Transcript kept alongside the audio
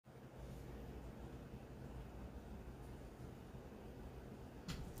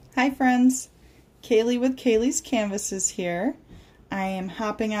Hi friends, Kaylee with Kaylee's Canvases here. I am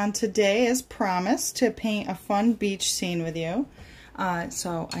hopping on today as promised to paint a fun beach scene with you. It's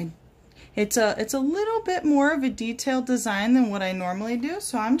a little bit more of a detailed design than what I normally do,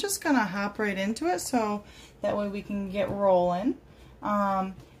 so I'm just gonna hop right into it so that way we can get rolling.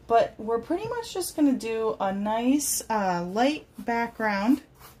 But we're pretty much just gonna do a nice light background.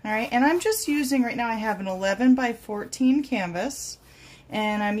 All right, and I'm just using, right now I have an 11 by 14 canvas.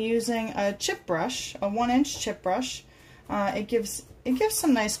 And I'm using a chip brush, a 1-inch chip brush. It gives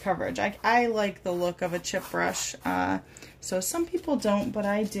some nice coverage. I like the look of a chip brush. So some people don't, but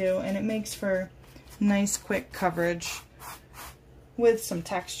I do, and it makes for nice quick coverage with some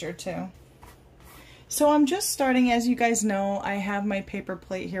texture too. So I'm just starting, as you guys know, I have my paper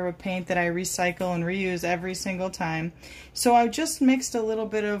plate here with paint that I recycle and reuse every single time. So I just mixed a little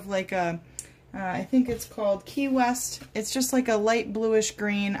bit of like a I think it's called Key West. It's just like a light bluish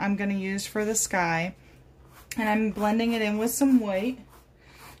green I'm going to use for the sky. And I'm blending it in with some white.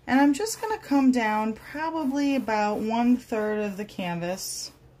 And I'm just going to come down probably about 1/3 of the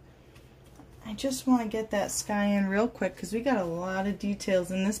canvas. I just want to get that sky in real quick because we got a lot of details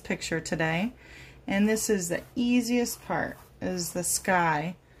in this picture today. And this is the easiest part, is the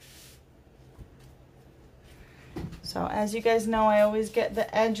sky. So as you guys know, I always get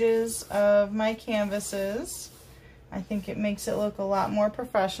the edges of my canvases. I think it makes it look a lot more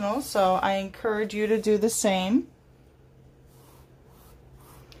professional, so I encourage you to do the same.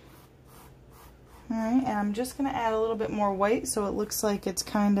 Alright, and I'm just going to add a little bit more white so it looks like it's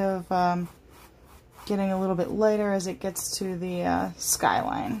kind of getting a little bit lighter as it gets to the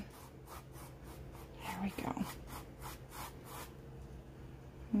skyline. There we go.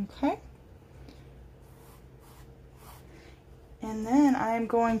 Okay. And then I'm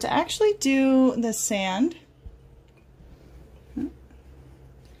going to actually do the sand.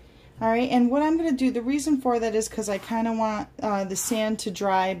 Alright, and what I'm going to do, the reason for that is because I kind of want the sand to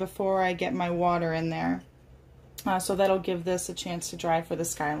dry before I get my water in there. So that'll give this a chance to dry for the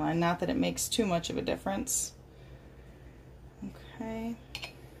skyline. Not that it makes too much of a difference. Okay.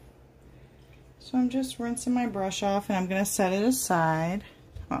 So I'm just rinsing my brush off and I'm going to set it aside.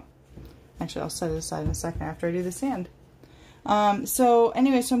 Oh, actually, I'll set it aside in a second after I do the sand. So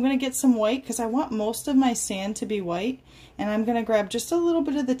anyway, so I'm going to get some white because I want most of my sand to be white, and I'm going to grab just a little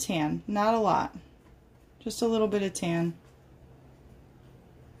bit of the tan, not a lot, just a little bit of tan.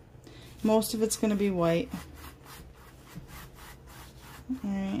 Most of it's going to be white.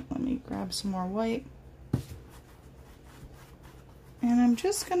 Alright, let me grab some more white. And I'm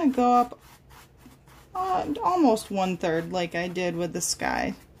just going to go up almost 1/3 like I did with the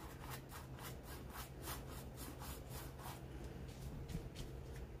sky.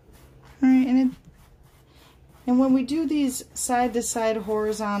 Alright, and when we do these side-to-side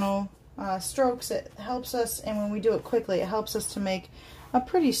horizontal strokes, it helps us, and when we do it quickly, it helps us to make a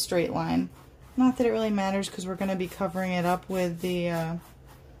pretty straight line. Not that it really matters because we're going to be covering it up with the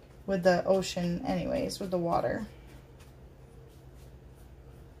ocean anyways, with the water.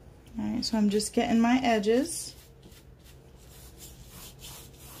 Alright, so I'm just getting my edges.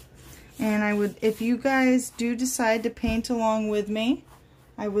 And I would, if you guys do decide to paint along with me,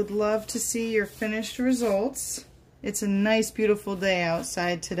 I would love to see your finished results. It's a nice, beautiful day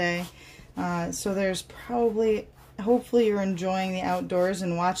outside today. So there's probably, hopefully you're enjoying the outdoors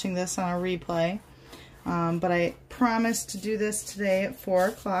and watching this on a replay. But I promised to do this today at 4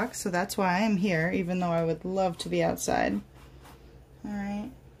 o'clock, so that's why I'm here, even though I would love to be outside.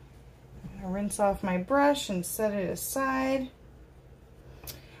 Alright, I'm gonna rinse off my brush and set it aside.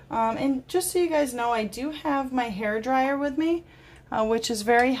 And just so you guys know, I do have my hair dryer with me. Which is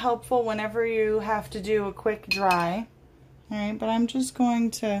very helpful whenever you have to do a quick dry. Alright, but I'm just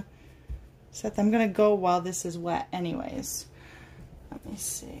going to set them. I'm going to go while this is wet anyways. Let me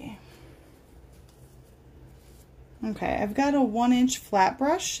see. Okay, I've got a 1-inch flat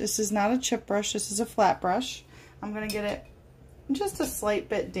brush. This is not a chip brush, this is a flat brush. I'm going to get it just a slight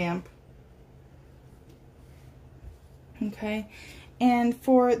bit damp. Okay, and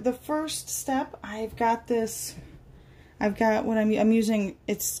for the first step, I've got what I'm using,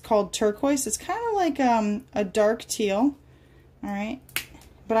 it's called turquoise. It's kind of like a dark teal, alright?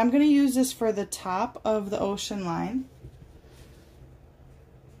 But I'm going to use this for the top of the ocean line.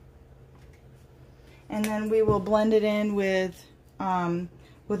 And then we will blend it in with a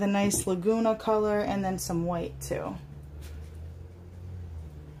nice Laguna color and then some white too.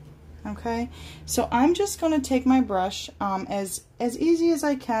 Okay, so I'm just going to take my brush as easy as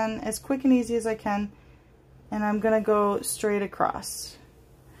I can, as quick and easy as I can, and I'm going to go straight across.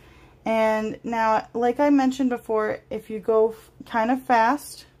 And now, like I mentioned before, if you go kind of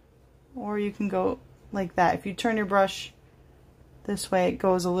fast, or you can go like that. If you turn your brush this way, it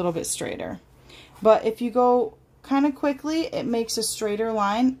goes a little bit straighter. But if you go kind of quickly, it makes a straighter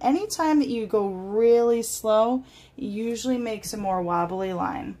line. Anytime that you go really slow, it usually makes a more wobbly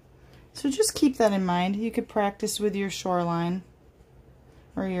line. So just keep that in mind. You could practice with your shoreline,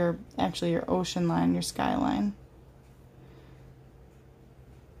 or your ocean line, your skyline.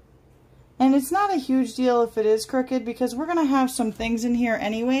 And it's not a huge deal if it is crooked, because we're going to have some things in here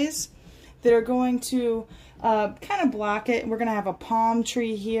anyways that are going to kind of block it. We're going to have a palm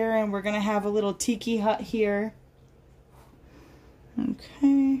tree here, and we're going to have a little tiki hut here.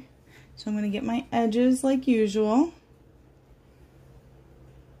 Okay, so I'm going to get my edges like usual.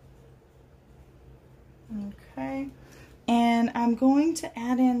 Okay, and I'm going to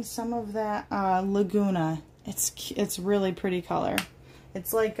add in some of that Laguna. It's really pretty color.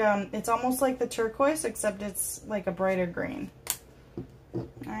 It's like it's almost like the turquoise, except it's like a brighter green. All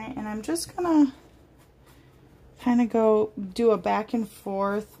right, and I'm just gonna kind of go do a back and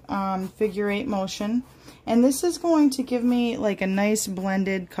forth figure 8 motion, and this is going to give me like a nice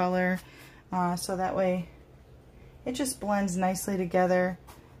blended color, so that way it just blends nicely together.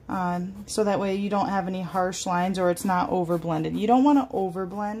 So that way you don't have any harsh lines, or it's not over blended. You don't want to over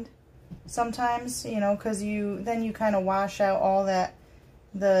blend sometimes, you know, because then you kind of wash out all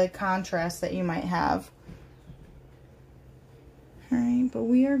the contrast that you might have. All right, but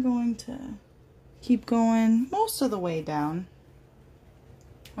we are going to keep going most of the way down.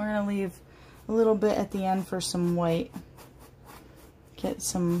 We're going to leave a little bit at the end for some white. Get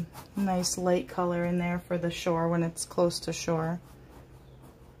some nice light color in there for the shore when it's close to shore.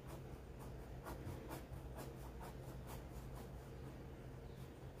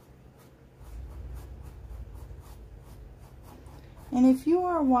 And if you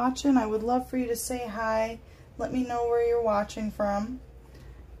are watching, I would love for you to say hi. Let me know where you're watching from.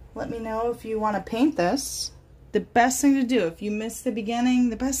 Let me know if you want to paint this. The best thing to do, if you missed the beginning,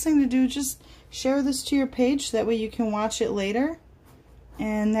 the best thing to do, just share this to your page. So that way you can watch it later.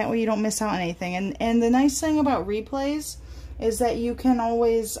 And that way you don't miss out on anything. And the nice thing about replays is that you can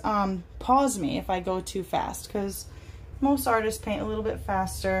always pause me if I go too fast. Because most artists paint a little bit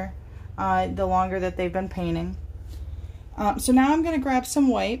faster the longer that they've been painting. So now I'm going to grab some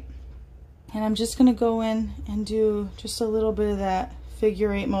white, and I'm just going to go in and do just a little bit of that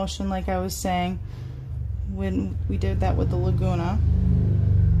figure 8 motion like I was saying when we did that with the Laguna.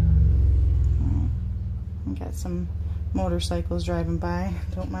 I got some motorcycles driving by,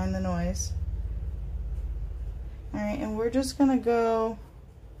 don't mind the noise. Alright, and we're just going to go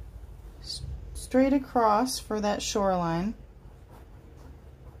straight across for that shoreline.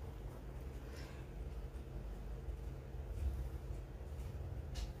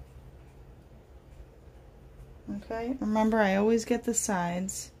 Okay, remember I always get the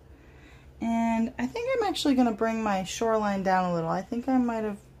sides. And I think I'm actually going to bring my shoreline down a little. I think I might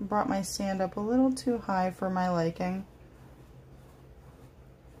have brought my sand up a little too high for my liking.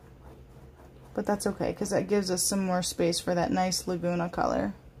 But that's okay, because that gives us some more space for that nice Laguna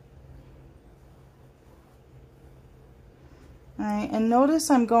color. Alright, and notice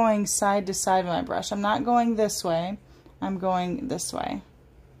I'm going side to side with my brush. I'm not going this way, I'm going this way.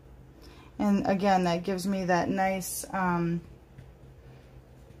 And again, that gives me that nice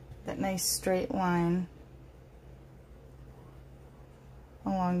straight line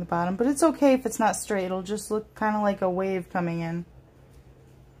along the bottom. But it's okay if it's not straight. It'll just look kind of like a wave coming in.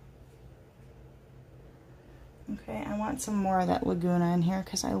 Okay, I want some more of that Laguna in here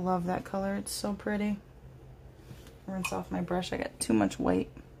because I love that color. It's so pretty. Rinse off my brush. I got too much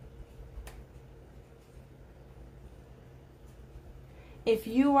white. If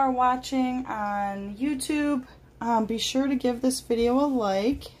you are watching on YouTube, be sure to give this video a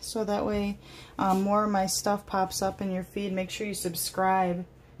like, so that way more of my stuff pops up in your feed. Make sure you subscribe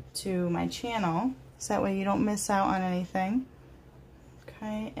to my channel, so that way you don't miss out on anything.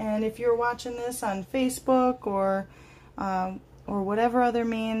 Okay, and if you're watching this on Facebook or whatever other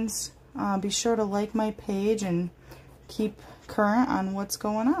means, be sure to like my page and keep current on what's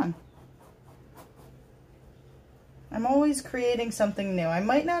going on. I'm always creating something new. I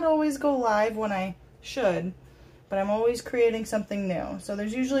might not always go live when I should, but I'm always creating something new. So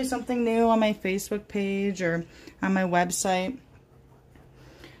there's usually something new on my Facebook page or on my website.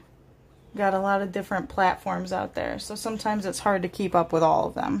 Got a lot of different platforms out there, so sometimes it's hard to keep up with all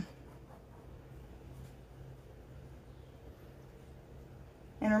of them.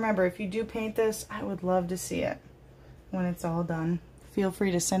 And remember, if you do paint this, I would love to see it when it's all done. Feel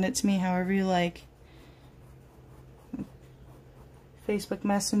free to send it to me however you like. Facebook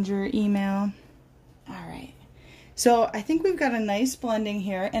Messenger, email. Alright, So I think we've got a nice blending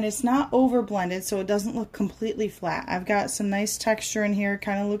here, and it's not over blended, so it doesn't look completely flat. I've got some nice texture in here.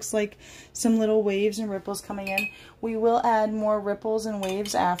 Kind of looks like some little waves and ripples coming in. We will add more ripples and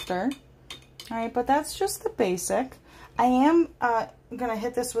waves after. All right, but that's just the basic. I am gonna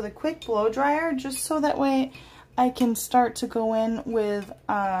hit this with a quick blow dryer just so that way I can start to go in with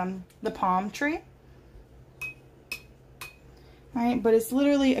the palm tree. All right, but it's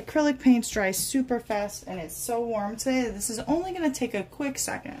literally acrylic paints dry super fast, and it's so warm today that this is only going to take a quick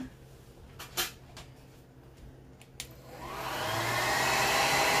second.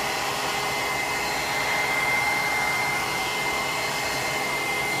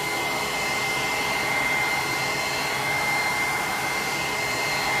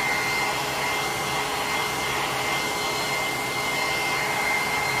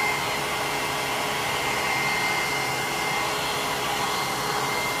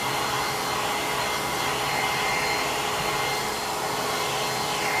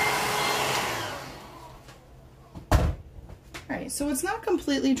 So it's not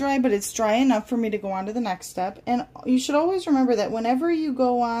completely dry, but it's dry enough for me to go on to the next step. And you should always remember that whenever you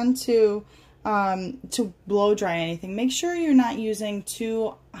go on to blow dry anything, make sure you're not using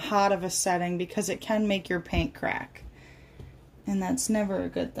too hot of a setting because it can make your paint crack. And that's never a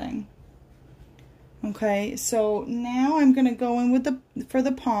good thing. Okay, so now I'm going to go in with for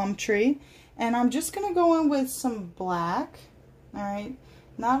the palm tree. And I'm just going to go in with some black. All right,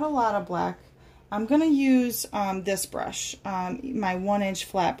 not a lot of black. I'm going to use this brush, my 1-inch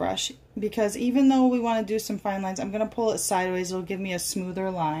flat brush, because even though we want to do some fine lines, I'm going to pull it sideways. It'll give me a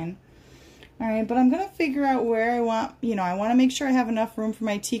smoother line. All right, but I'm going to figure out where I want, I want to make sure I have enough room for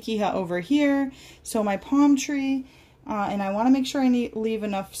my tiki hut over here, so my palm tree, and I want to make sure I leave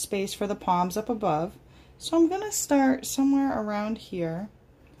enough space for the palms up above. So I'm going to start somewhere around here,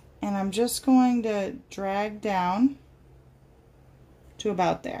 and I'm just going to drag down to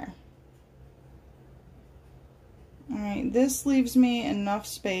about there. Alright, this leaves me enough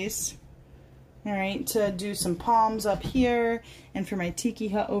space, alright, to do some palms up here and for my tiki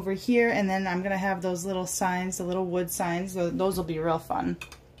hut over here, and then I'm going to have those little signs, the little wood signs. Those will be real fun,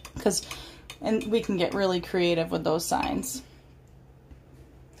 and we can get really creative with those signs.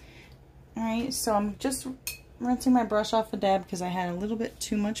 Alright, so I'm just rinsing my brush off the dab because I had a little bit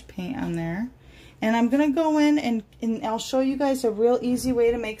too much paint on there. And I'm going to go in and I'll show you guys a real easy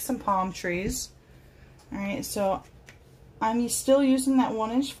way to make some palm trees. Alright, so I'm still using that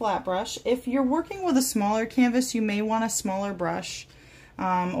 1-inch flat brush. If you're working with a smaller canvas, you may want a smaller brush,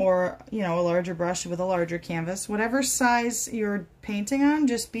 or a larger brush with a larger canvas. Whatever size you're painting on,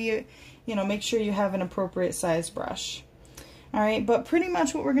 just make sure you have an appropriate size brush. Alright, but pretty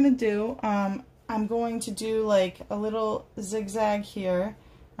much what we're going to do, I'm going to do like a little zigzag here.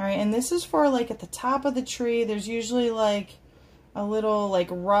 Alright, and this is for like at the top of the tree. There's usually like a little like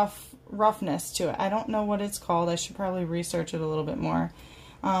roughness to it. I don't know what it's called. I should probably research it a little bit more.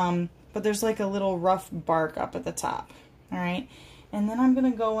 But there's like a little rough bark up at the top. Alright, and then I'm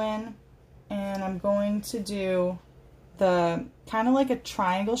going to go in and I'm going to do the kind of like a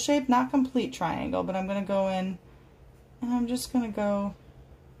triangle shape, not complete triangle, but I'm going to go in and I'm just going to go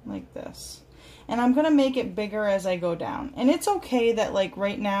like this. And I'm going to make it bigger as I go down. And it's okay that like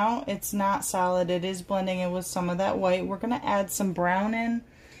right now it's not solid. It is blending in with some of that white. We're going to add some brown in,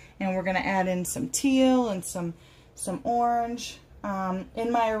 and we're going to add in some teal and some orange.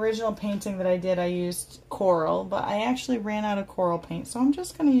 In my original painting that I did, I used coral, but I actually ran out of coral paint. So I'm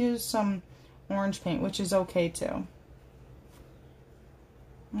just going to use some orange paint, which is okay too.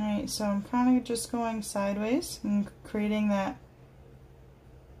 Alright, so I'm kind of just going sideways and creating that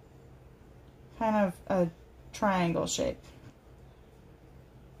kind of a triangle shape.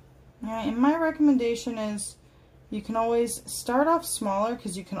 Alright, and my recommendation is you can always start off smaller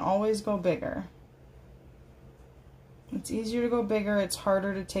because you can always go bigger. It's easier to go bigger, it's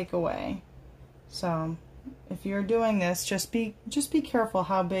harder to take away. So if you're doing this, just be careful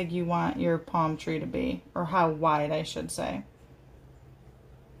how big you want your palm tree to be, or how wide I should say.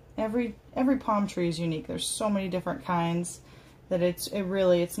 Every palm tree is unique. There's so many different kinds that it's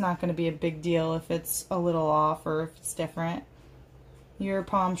not going to be a big deal if it's a little off or if it's different. Your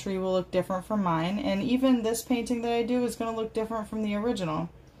palm tree will look different from mine, and even this painting that I do is going to look different from the original.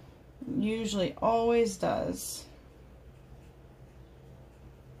 Usually always does.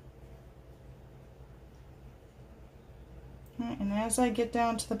 And as I get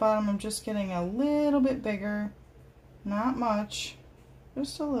down to the bottom, I'm just getting a little bit bigger. Not much,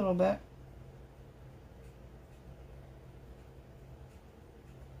 just a little bit.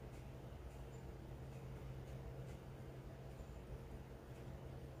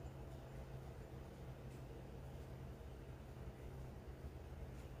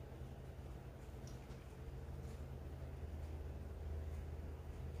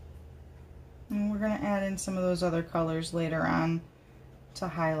 going to add in some of those other colors later on to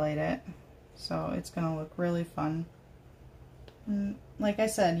highlight it. So it's going to look really fun. And like I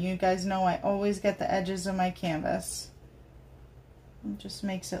said, you guys know I always get the edges of my canvas. It just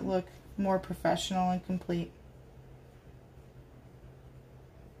makes it look more professional and complete.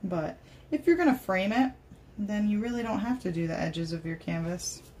 But if you're going to frame it, then you really don't have to do the edges of your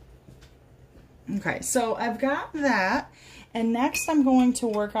canvas. Okay, so I've got that, and next I'm going to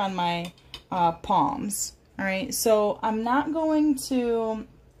work on my palms. All right, so I'm not going to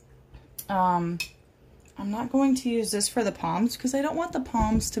use this for the palms because I don't want the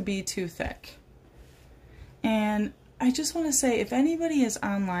palms to be too thick. And I just want to say, if anybody is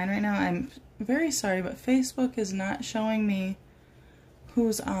online right now, I'm very sorry, but Facebook is not showing me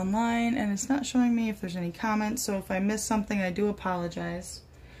who's online, and it's not showing me if there's any comments, so if I miss something, I do apologize.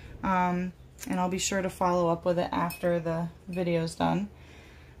 And I'll be sure to follow up with it after the video's done.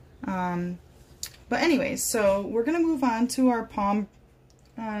 But anyways, so we're going to move on to our palm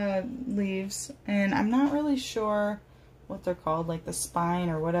leaves, and I'm not really sure what they're called, like the spine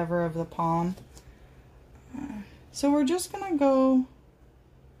or whatever of the palm. So we're just going to go,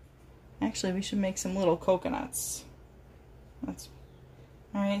 actually we should make some little coconuts.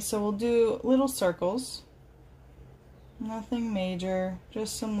 Alright, so we'll do little circles. Nothing major,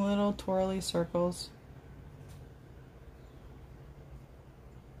 just some little twirly circles.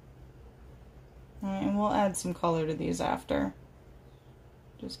 Alright, and we'll add some color to these after.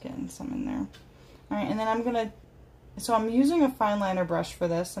 Just getting some in there. Alright, and then I'm using a fine liner brush for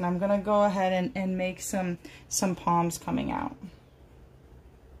this, and I'm gonna go ahead and make some palms coming out.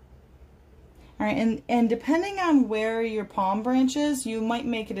 Alright, and depending on where your palm branch is, you might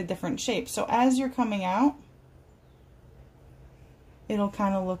make it a different shape. So as you're coming out, it'll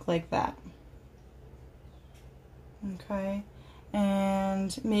kind of look like that. Okay,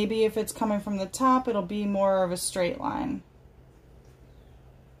 and maybe if it's coming from the top, it'll be more of a straight line.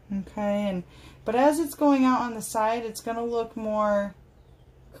 Okay, but as it's going out on the side, it's going to look more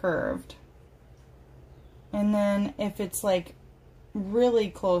curved. And then if it's like really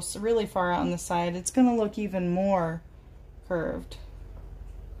close, really far out on the side, it's going to look even more curved.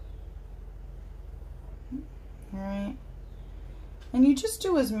 Alright. And you just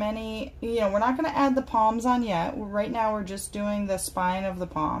do as many, we're not going to add the palms on yet. Right now we're just doing the spine of the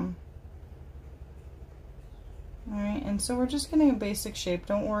palm. Alright, and so we're just getting a basic shape.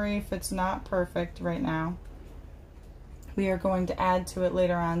 Don't worry if it's not perfect right now. We are going to add to it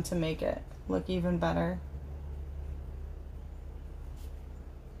later on to make it look even better.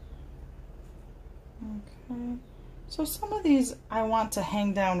 Okay, so some of these I want to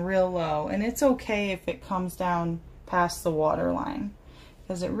hang down real low, and it's okay if it comes down past the water line,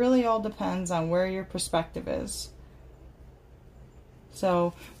 because it really all depends on where your perspective is.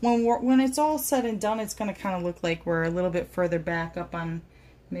 So when it's all said and done, it's going to kind of look like we're a little bit further back up on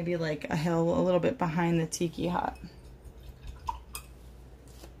maybe like a hill, a little bit behind the tiki hut.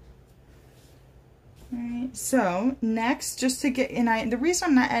 Alright, so next, just to get, the reason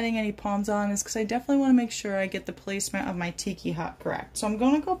I'm not adding any palms on is because I definitely want to make sure I get the placement of my tiki hut correct. So I'm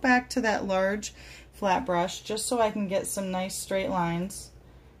going to go back to that large flat brush just so I can get some nice straight lines.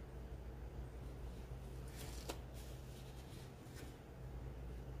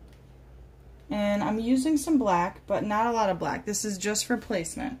 And I'm using some black, but not a lot of black. This is just for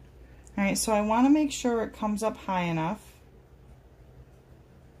placement. Alright, so I want to make sure it comes up high enough.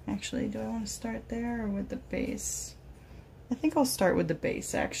 Actually, do I want to start there or with the base? I think I'll start with the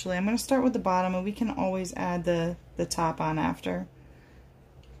base, actually. I'm going to start with the bottom, and we can always add the top on after.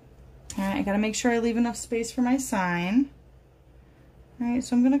 Alright, I got to make sure I leave enough space for my sign. Alright,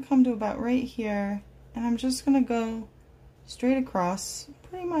 so I'm going to come to about right here, and I'm just going to go straight across,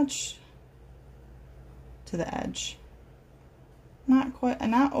 pretty much to the edge. Not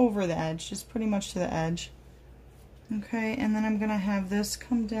over the edge, just pretty much to the edge. Okay, and then I'm gonna have this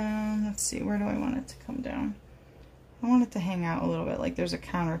come down. Let's see, where do I want it to come down? I want it to hang out a little bit, like there's a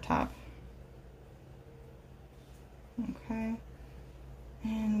countertop. Okay,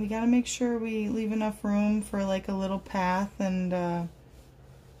 and we gotta make sure we leave enough room for like a little path and a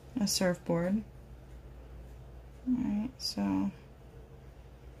surfboard. Alright, so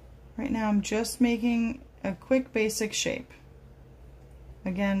right now I'm just making a quick basic shape.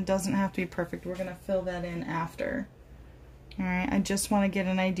 Again, doesn't have to be perfect. We're going to fill that in after. Alright, I just want to get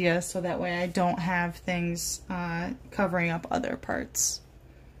an idea so that way I don't have things covering up other parts.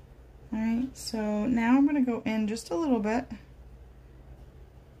 Alright, so now I'm going to go in just a little bit.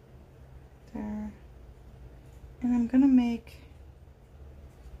 There. And I'm going to make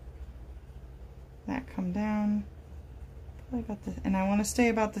that come down. I got this, and I want to stay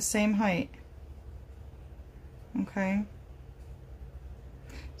about the same height. okay?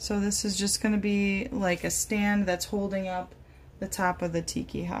 So this is just going to be like a stand that's holding up the top of the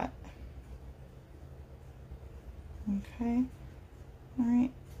tiki hut. Okay, all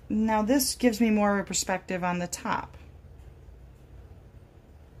right. Now this gives me more of a perspective on the top.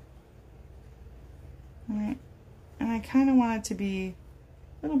 All right, and I kind of want it to be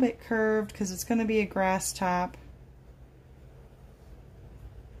a little bit curved because it's going to be a grass top.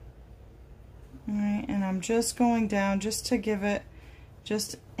 All right, and I'm just going down just to give it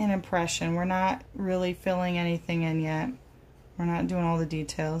just an impression. We're not really filling anything in yet. We're not doing all the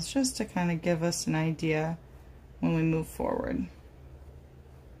details, just to kind of give us an idea when we move forward.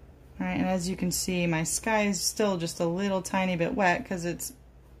 All right, and as you can see, my sky is still just a little tiny bit wet because it's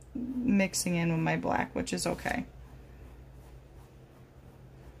mixing in with my black, which is okay.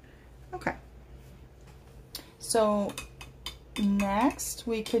 Okay. So next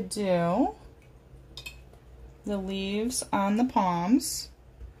we could do the leaves on the palms.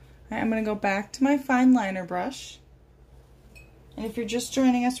 All right, I'm going to go back to my fine liner brush. And if you're just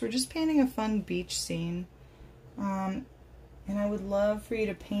joining us, we're just painting a fun beach scene. And I would love for you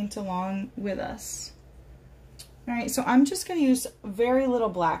to paint along with us. All right, so I'm just going to use very little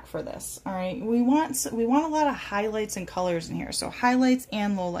black for this. All right, we want a lot of highlights and colors in here, so highlights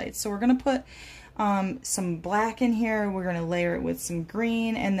and lowlights. So we're going to put some black in here. We're going to layer it with some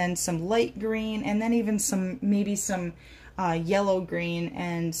green, and then some light green, and then even maybe some yellow green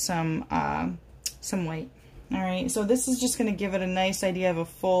and some white. All right, so this is just going to give it a nice idea of a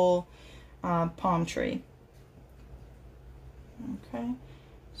full palm tree. Okay,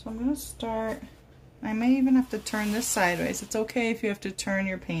 so I'm going to start. I may even have to turn this sideways. It's okay if you have to turn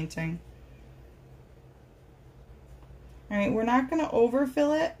your painting. All right, we're not going to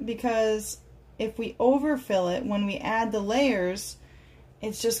overfill it, because if we overfill it, when we add the layers,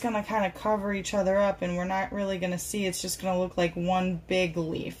 it's just going to kind of cover each other up, and we're not really going to see. It's just going to look like one big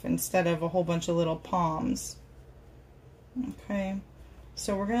leaf instead of a whole bunch of little palms. Okay,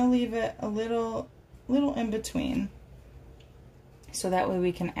 so we're going to leave it a little in between, so that way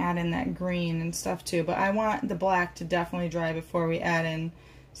we can add in that green and stuff too. But I want the black to definitely dry before we add in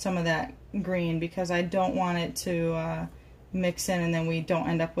some of that green, because I don't want it to mix in and then we don't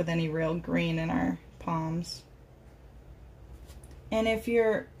end up with any real green in our palms. And if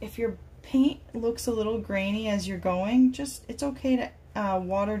your paint looks a little grainy as you're going, it's okay to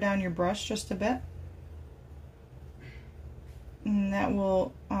water down your brush just a bit. And that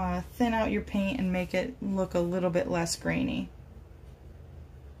will thin out your paint and make it look a little bit less grainy.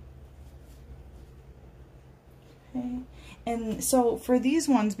 Okay. And so for these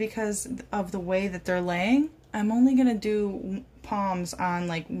ones, because of the way that they're laying, I'm only going to do palms on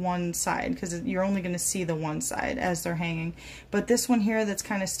like one side, because you're only going to see the one side as they're hanging. But this one here that's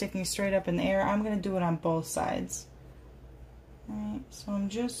kind of sticking straight up in the air, I'm going to do it on both sides. Alright, so I'm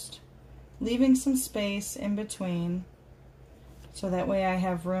just leaving some space in between, so that way I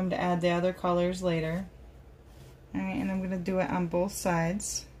have room to add the other colors later. Alright, and I'm going to do it on both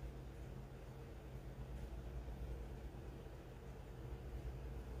sides.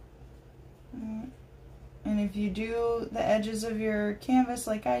 And if you do the edges of your canvas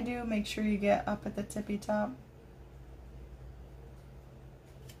like I do, make sure you get up at the tippy top.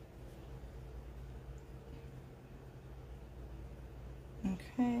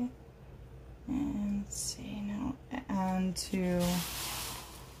 Okay, and let's see, now on to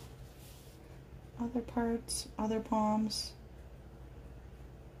other parts, other palms.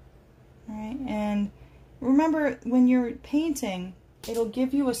 Alright, and remember, when you're painting, it'll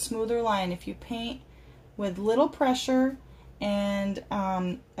give you a smoother line if you paint with little pressure and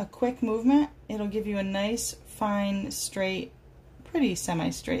a quick movement. It'll give you a nice, fine, straight, pretty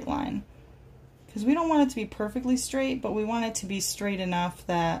semi-straight line. Because we don't want it to be perfectly straight, but we want it to be straight enough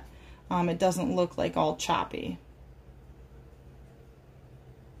that it doesn't look like all choppy.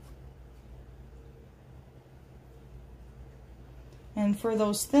 And for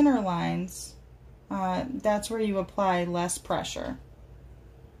those thinner lines, that's where you apply less pressure.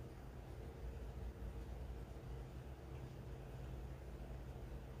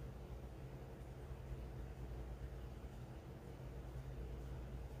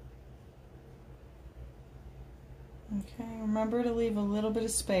 Okay, remember to leave a little bit of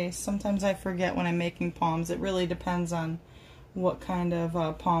space. Sometimes I forget when I'm making palms. It really depends on what kind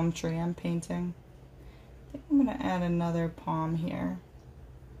of palm tree I'm painting. I think I'm going to add another palm here.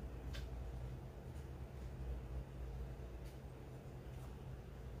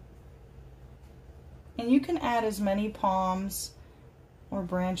 And you can add as many palms or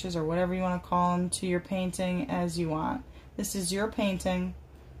branches or whatever you want to call them to your painting as you want. This is your painting.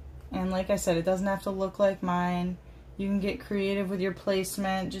 And like I said, it doesn't have to look like mine. You can get creative with your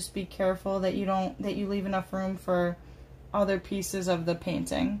placement. Just be careful that you leave enough room for other pieces of the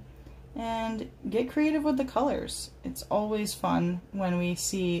painting. And get creative with the colors. It's always fun when we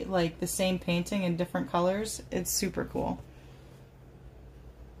see like the same painting in different colors. It's super cool.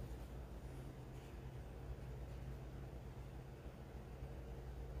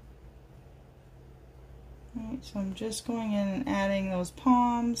 Alright, so I'm just going in and adding those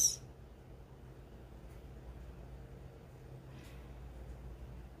palms.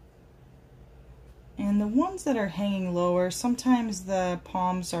 And the ones that are hanging lower, sometimes the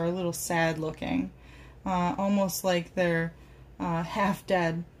palms are a little sad looking, almost like they're half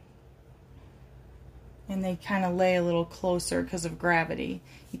dead. And they kind of lay a little closer because of gravity.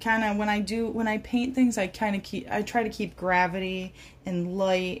 You kind of, when I paint things, I try to keep gravity and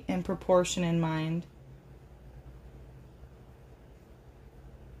light and proportion in mind.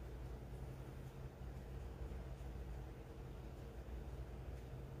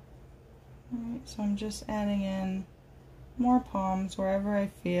 Alright, so I'm just adding in more palms wherever I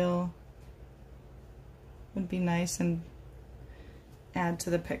feel would be nice and add to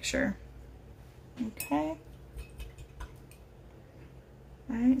the picture. Okay.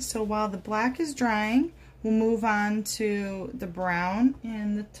 Alright, so while the black is drying, we'll move on to the brown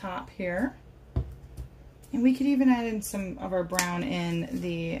in the top here. And we could even add in some of our brown in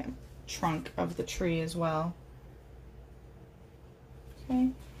the trunk of the tree as well. Okay.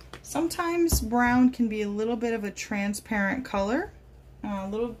 Sometimes brown can be a little bit of a transparent color, a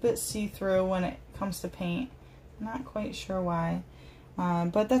little bit see-through when it comes to paint. I'm not quite sure why,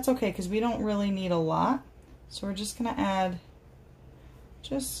 but that's okay because we don't really need a lot. So we're just going to add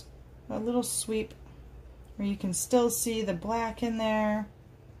just a little sweep where you can still see the black in there,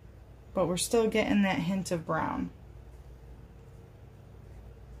 but we're still getting that hint of brown.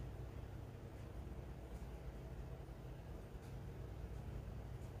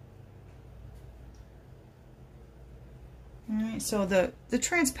 Alright, so the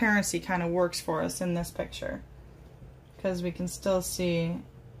transparency kind of works for us in this picture because we can still see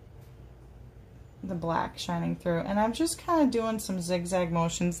the black shining through. And I'm just kind of doing some zigzag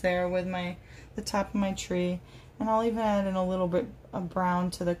motions there with the top of my tree, and I'll even add in a little bit of brown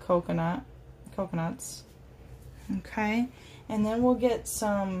to the coconuts. Okay, and then we'll get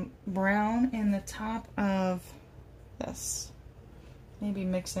some brown in the top of this. Maybe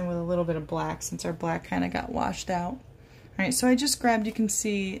mix in with a little bit of black since our black kind of got washed out. Alright, so I just grabbed, you can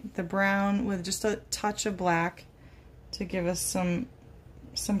see the brown with just a touch of black to give us some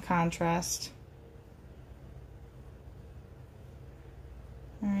contrast.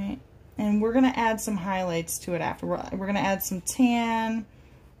 Alright, and we're going to add some highlights to it after. We're going to add some tan,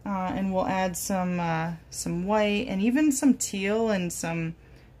 and we'll add some white, and even some teal and some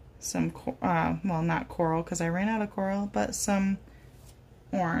well, not coral because I ran out of coral, but some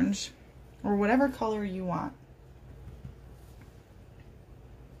orange, or whatever color you want.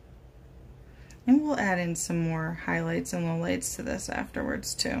 And we'll add in some more highlights and lowlights to this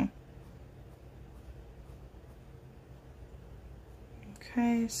afterwards too.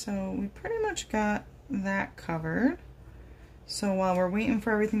 Okay, so we pretty much got that covered. So while we're waiting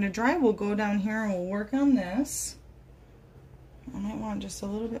for everything to dry, we'll go down here and we'll work on this. I might want just a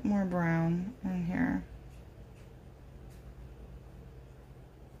little bit more brown in here.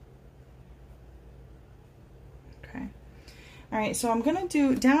 Okay. Alright, so I'm going to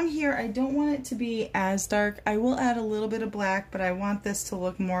do, down here, I don't want it to be as dark. I will add a little bit of black, but I want this to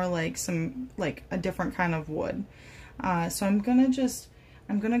look more like a different kind of wood. So I'm going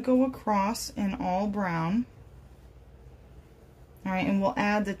to go across in all brown. Alright, and we'll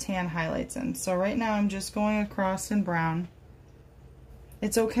add the tan highlights in. So right now I'm just going across in brown.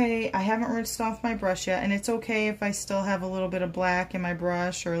 It's okay, I haven't rinsed off my brush yet, and it's okay if I still have a little bit of black in my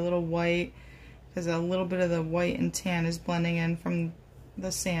brush or a little white, because a little bit of the white and tan is blending in from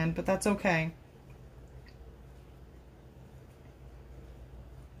the sand, but that's okay.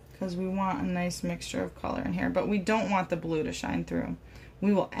 Because we want a nice mixture of color in here, but we don't want the blue to shine through.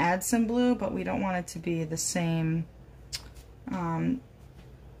 We will add some blue, but we don't want it to be the same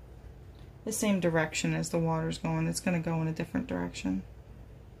direction as the water's going. It's going to go in a different direction.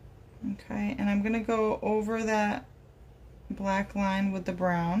 Okay, and I'm going to go over that black line with the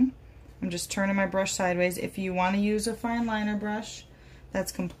brown. I'm just turning my brush sideways. If you want to use a fine liner brush,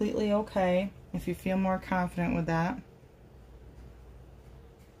 that's completely okay if you feel more confident with that.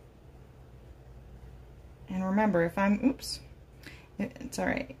 And remember, if I'm, oops, it's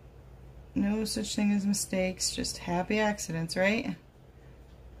alright. No such thing as mistakes, just happy accidents, right?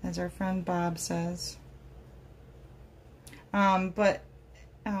 As our friend Bob says. But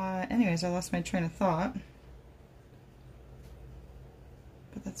anyways, I lost my train of thought.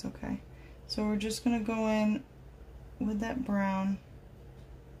 But that's okay. So we're just going to go in with that brown,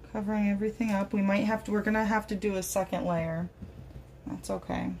 covering everything up. We're going to have to do a second layer. That's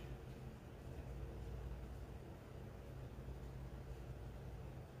okay.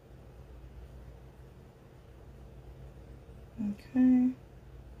 Okay.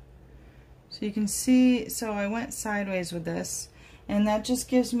 So you can see, so I went sideways with this, and that just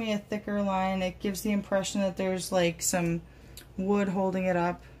gives me a thicker line. It gives the impression that there's like some wood holding it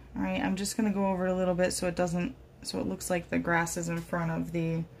up. All right, I'm just going to go over it a little bit so it looks like the grass is in front of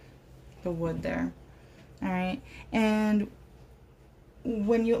the wood there. All right, and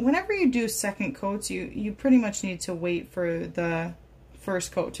whenever you do second coats, you pretty much need to wait for the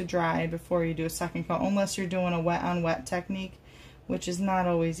first coat to dry before you do a second coat, unless you're doing a wet on wet technique, which is not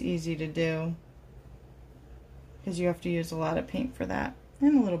always easy to do because you have to use a lot of paint for that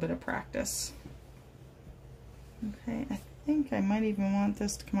and a little bit of practice. Okay, I think I might even want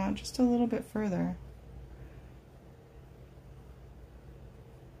this to come out just a little bit further.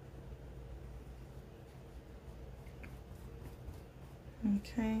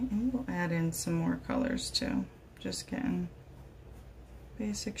 Okay, and we'll add in some more colors too. Just getting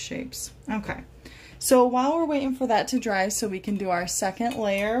basic shapes. Okay, so while we're waiting for that to dry so we can do our second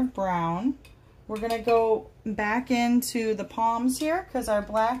layer of brown, we're going to go back into the palms here because our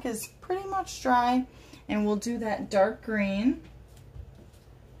black is pretty much dry, and we'll do that dark green.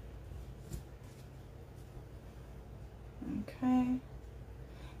 Okay,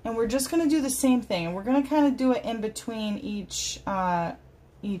 and we're just going to do the same thing, and we're going to kind of do it in between each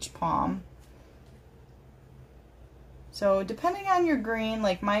palm. So depending on your green,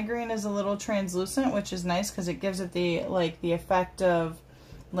 like my green is a little translucent, which is nice because it gives it the effect of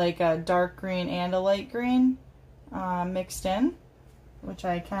like a dark green and a light green mixed in, which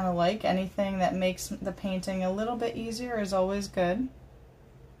I kind of like. Anything that makes the painting a little bit easier is always good.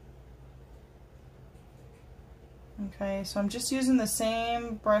 Okay, so I'm just using the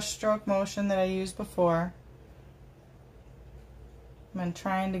same brush stroke motion that I used before. I'm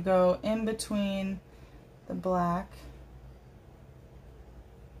trying to go in between the black.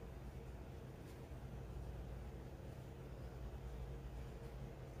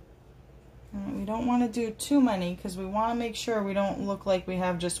 We don't want to do too many because we want to make sure we don't look like we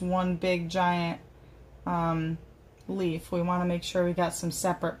have just one big giant leaf. We want to make sure we got some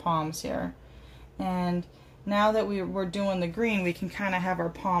separate palms here. And now that we're doing the green, we can kind of have our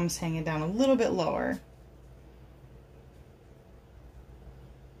palms hanging down a little bit lower.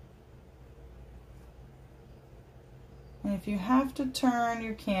 And if you have to turn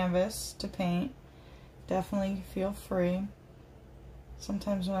your canvas to paint, definitely feel free.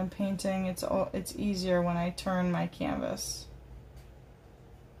 Sometimes when I'm painting, it's easier when I turn my canvas.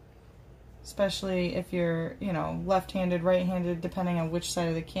 Especially if you're, you know, left-handed, right-handed, depending on which side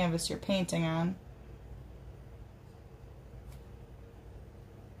of the canvas you're painting on.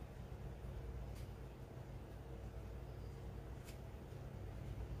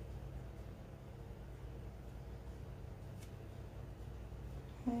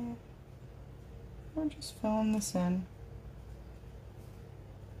 Okay. We're just filling this in.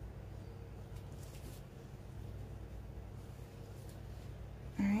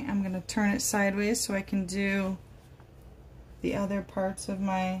 Alright, I'm going to turn it sideways so I can do the other parts of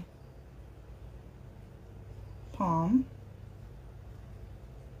my palm.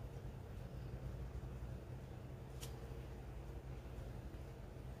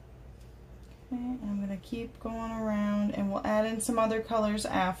 Okay, I'm going to keep going around, and we'll add in some other colors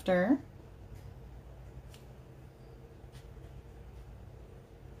after.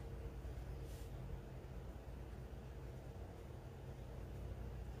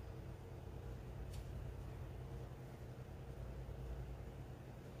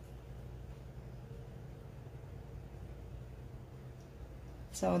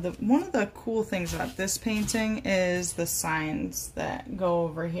 So one of the cool things about this painting is the signs that go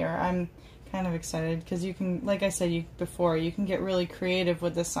over here. I'm kind of excited because you can, like I said before, you can get really creative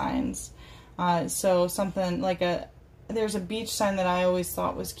with the signs. So something like there's a beach sign that I always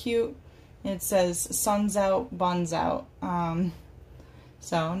thought was cute. It says "Sun's out, buns out."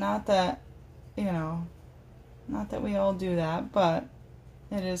 So not that, you know, not that we all do that, but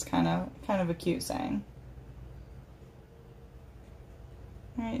it is kind of a cute saying.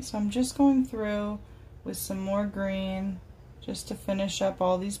 Alright, so I'm just going through with some more green just to finish up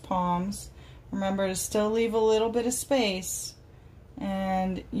all these palms. Remember to still leave a little bit of space,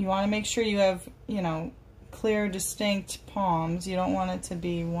 and you want to make sure you have, you know, clear, distinct palms. You don't want it to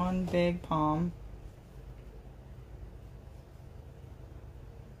be one big palm.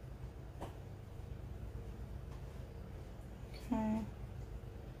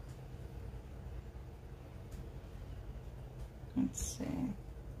 Let's see.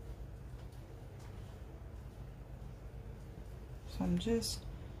 So I'm just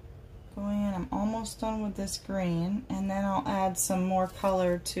going in. I'm almost done with this green, and then I'll add some more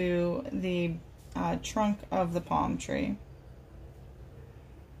color to the trunk of the palm tree.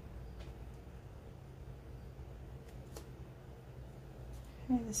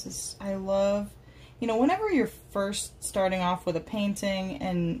 Okay, this is, I love, you know, whenever you're first starting off with a painting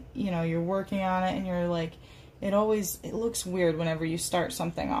and, you know, you're working on it and you're like, it looks weird whenever you start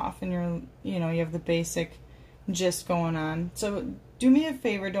something off and you're, you know, you have the basic gist going on. So do me a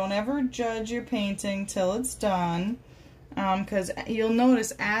favor, don't ever judge your painting till it's done, because you'll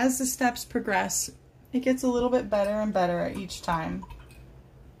notice as the steps progress, it gets a little bit better and better each time.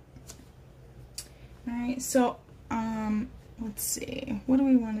 Alright, so let's see, what do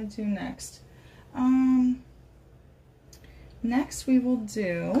we want to do next? Next we will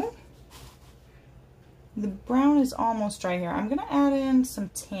do, the brown is almost dry here. I'm going to add in some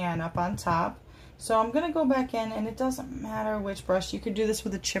tan up on top. So I'm going to go back in, and it doesn't matter which brush. You could do this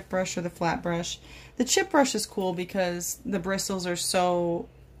with a chip brush or the flat brush. The chip brush is cool because the bristles are so,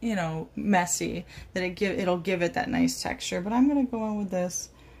 you know, messy that it'll give it that nice texture. But I'm going to go in with this,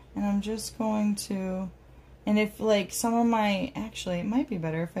 and I'm just going to, and if like some of my, actually it might be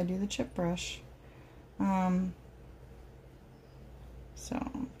better if I do the chip brush. So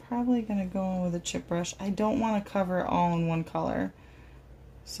I'm probably going to go in with a chip brush. I don't want to cover it all in one color.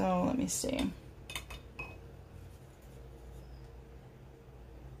 So let me see.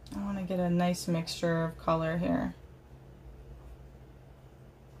 I want to get a nice mixture of color here.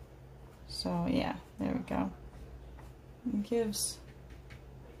 So yeah, there we go. It gives,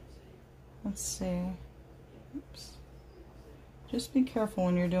 let's see, oops. Just be careful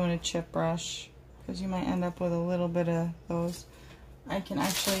when you're doing a chip brush, because you might end up with a little bit of those. I can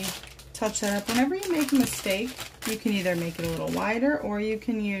actually touch that up. Whenever you make a mistake, you can either make it a little wider, or you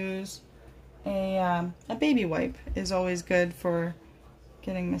can use a baby wipe is always good for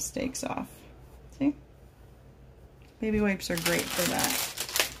getting mistakes off. See? Baby wipes are great for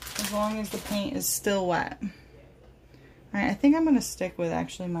that, as long as the paint is still wet. Alright, I think I'm going to stick with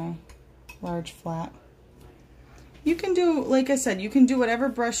actually my large flat. You can do, like I said, you can do whatever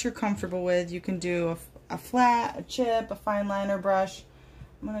brush you're comfortable with. You can do a flat, a chip, a fine liner brush.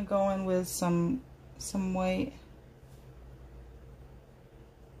 I'm going to go in with some white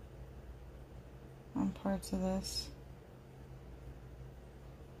on parts of this.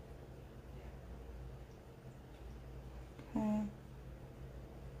 Okay.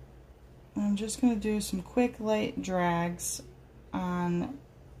 I'm just going to do some quick light drags on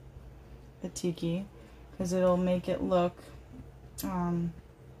the tiki, because it'll make it look a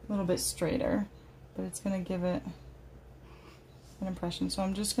little bit straighter, but it's going to give it an impression. So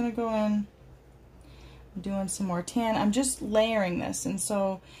I'm just going to go in, doing some more tan. I'm just layering this, and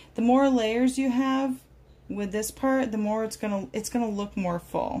so the more layers you have with this part, the more it's going to look more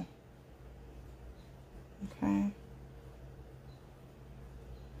full. Okay.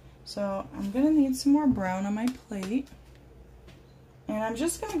 So I'm going to need some more brown on my plate. And I'm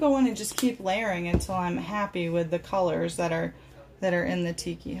just going to go in and just keep layering until I'm happy with the colors that are in the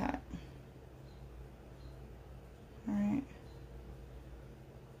tiki hut. Alright.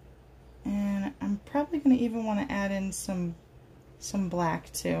 And I'm probably going to even want to add in some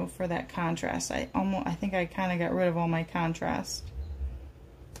black too for that contrast. I think I kind of got rid of all my contrast.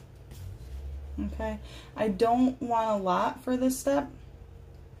 Okay. I don't want a lot for this step,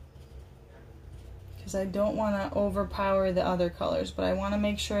 because I don't want to overpower the other colors, but I want to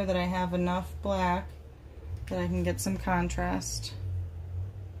make sure that I have enough black that I can get some contrast.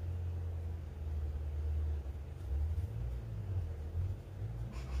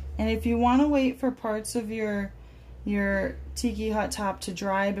 And if you want to wait for parts of your tiki hut top to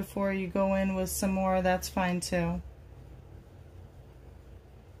dry before you go in with some more, that's fine too.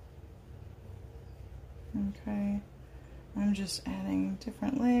 Okay, I'm just adding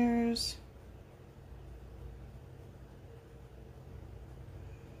different layers.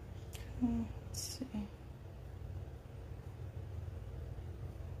 Let's see.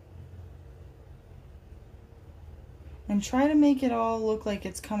 And try to make it all look like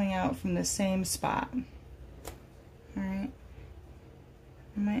it's coming out from the same spot. Alright.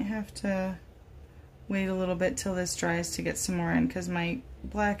 I might have to wait a little bit till this dries to get some more in, because my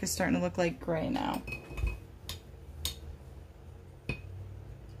black is starting to look like gray now.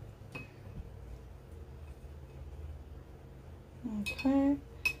 Okay.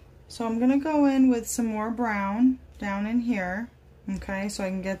 So I'm going to go in with some more brown down in here, okay, so I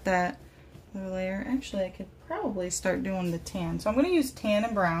can get that other layer. Actually, I could probably start doing the tan. So I'm going to use tan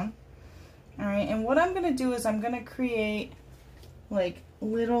and brown. Alright, and what I'm going to do is I'm going to create like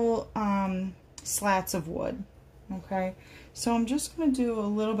little slats of wood. Okay, so I'm just going to do a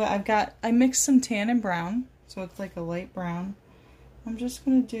little bit. I mixed some tan and brown, so it's like a light brown. I'm just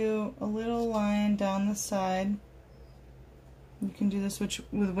going to do a little line down the side. You can do this with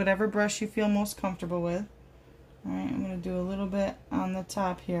whatever brush you feel most comfortable with. Alright, I'm going to do a little bit on the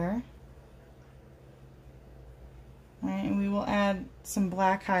top here. Alright, and we will add some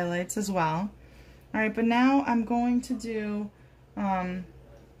black highlights as well. Alright, but now I'm going to do, I'm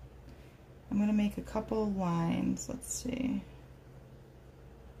going to make a couple lines. Let's see.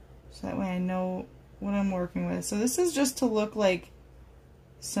 So that way I know what I'm working with. So this is just to look like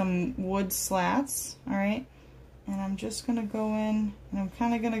some wood slats, alright? And I'm just going to go in, and I'm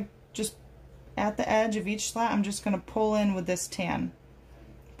kind of going to just, at the edge of each slat, I'm just going to pull in with this tan.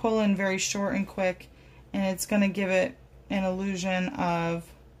 Pull in very short and quick, and it's going to give it an illusion of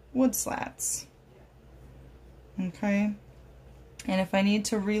wood slats. Okay? And if I need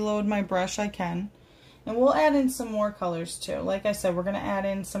to reload my brush, I can. And we'll add in some more colors too. Like I said, we're going to add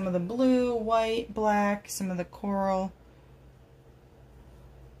in some of the blue, white, black, some of the coral,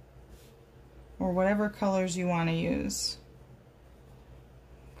 or whatever colors you want to use.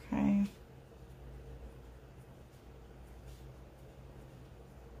 Okay.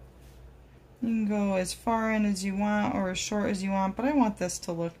 You can go as far in as you want or as short as you want, but I want this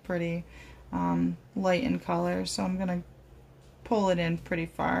to look pretty light in color, so I'm going to pull it in pretty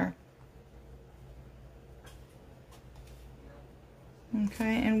far.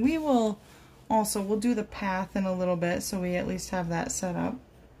 Okay, and we will also, we'll do the path in a little bit so we at least have that set up.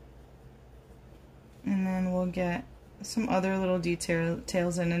 And then we'll get some other little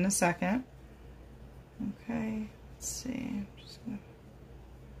details in a second. Okay, let's see.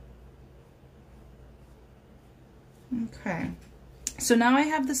 Okay, so now I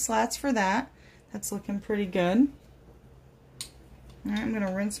have the slats for that. That's looking pretty good. All right, I'm going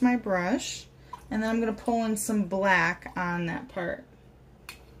to rinse my brush, and then I'm going to pull in some black on that part.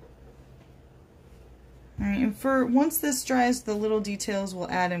 All right, and for once this dries, the little details we'll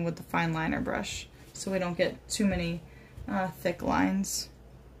add in with the fine liner brush, so we don't get too many thick lines.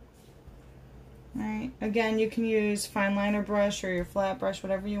 All right, again, you can use fine liner brush or your flat brush,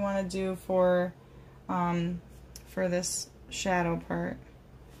 whatever you want to do for this shadow part.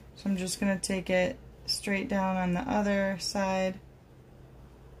 So I'm just going to take it straight down on the other side,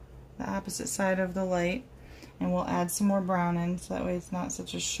 the opposite side of the light, and we'll add some more brown in so that way it's not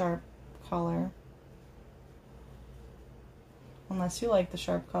such a sharp color. Unless you like the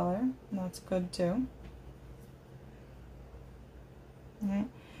sharp color, that's good too. Alright,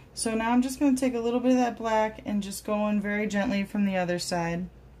 so now I'm just going to take a little bit of that black and just go in very gently from the other side.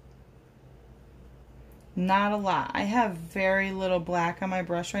 Not a lot. I have very little black on my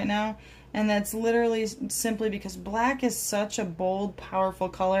brush right now, and that's literally simply because black is such a bold, powerful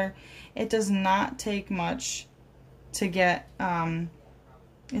color. It does not take much to get,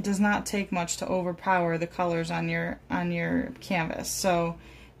 it does not take much to overpower the colors on your canvas. So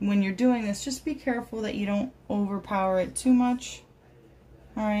when you're doing this, just be careful that you don't overpower it too much.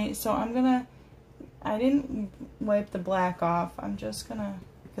 Alright, so I didn't wipe the black off. I'm just gonna,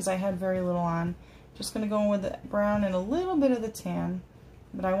 because I had very little on, just gonna go in with the brown and a little bit of the tan.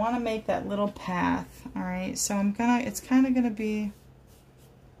 But I want to make that little path. Alright, so it's kind of gonna be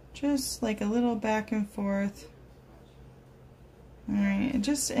just like a little back and forth. Alright,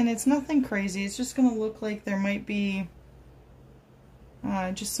 and it's nothing crazy. It's just gonna look like there might be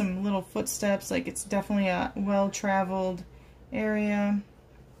just some little footsteps, like it's definitely a well-traveled area.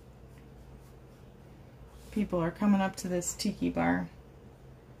 People are coming up to this tiki bar.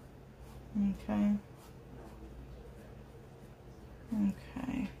 Okay.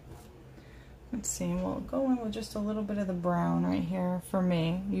 Okay. Let's see, we'll go in with just a little bit of the brown right here for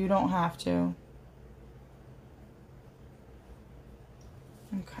me. You don't have to.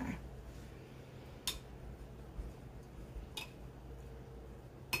 Okay.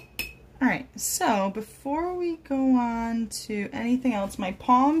 Alright, so before we go on to anything else, my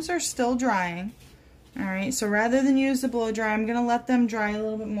palms are still drying. Alright, so rather than use the blow dry, I'm going to let them dry a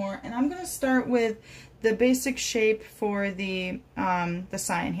little bit more. And I'm going to start with the basic shape for the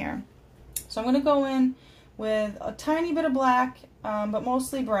sign here. So I'm going to go in with a tiny bit of black, but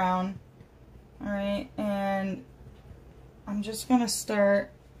mostly brown. Alright, and I'm just going to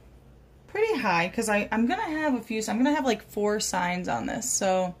start pretty high because I'm going to have a few, so I'm going to have like 4 signs on this.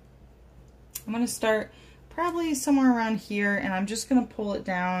 So I'm going to start probably somewhere around here, and I'm just going to pull it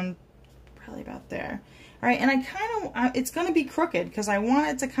down probably about there. All right, and I kind of, it's going to be crooked because I want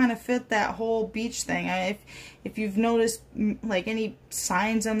it to kind of fit that whole beach thing. If you've noticed, like any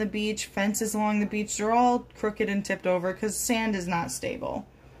signs on the beach, fences along the beach, they're all crooked and tipped over because sand is not stable.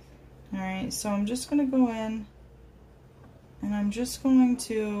 All right, so I'm just going to go in and I'm just going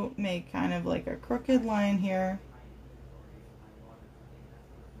to make kind of like a crooked line here.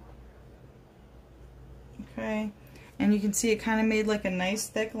 Okay. And you can see it kind of made like a nice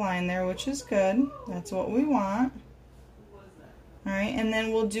thick line there, which is good. That's what we want. Alright, and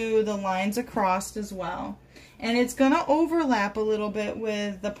then we'll do the lines across as well. And it's going to overlap a little bit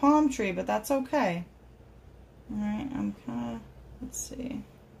with the palm tree, but that's okay. Alright, I'm kind of, let's see.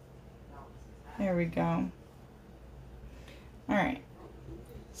 There we go. Alright,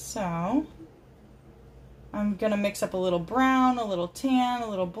 so I'm going to mix up a little brown, a little tan, a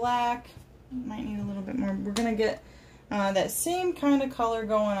little black. Might need a little bit more. We're going to get that same kind of color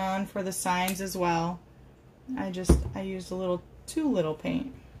going on for the signs as well. I used too little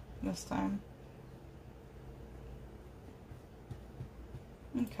paint this time.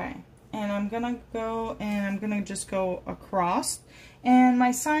 Okay, and I'm gonna go and I'm gonna just go across, and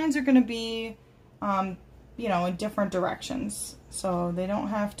my signs are gonna be, you know, in different directions, so they don't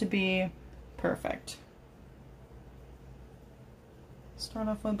have to be perfect. Start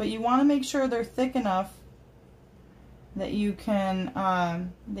off with, but you want to make sure they're thick enough that you can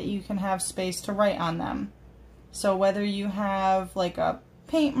have space to write on them. So whether you have like a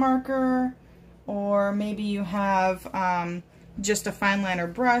paint marker, or maybe you have just a fine liner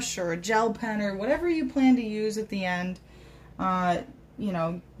brush or a gel pen or whatever you plan to use at the end, you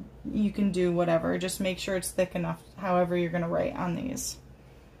know, you can do whatever. Just make sure it's thick enough however you're going to write on these.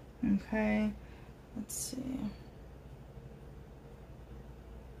 Okay, let's see.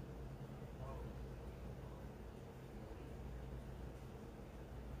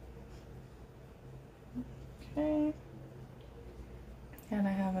 Okay, and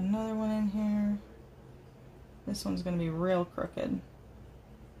I have another one in here. This one's going to be real crooked.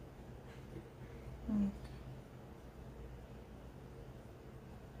 Okay.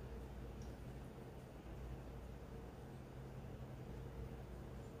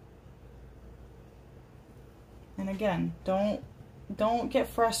 And again, don't get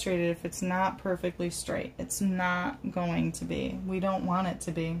frustrated if it's not perfectly straight. It's not going to be. We don't want it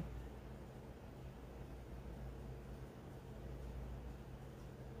to be.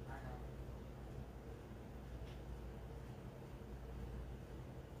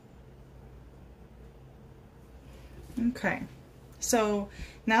 Okay, so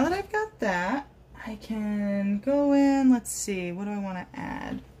now that I've got that, I can go in, let's see, what do I want to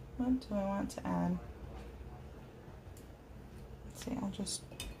add? What do I want to add? Let's see,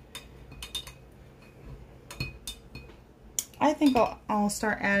 I think I'll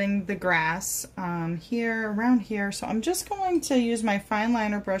start adding the grass here, around here. So I'm just going to use my fine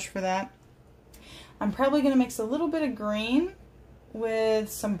liner brush for that. I'm probably going to mix a little bit of green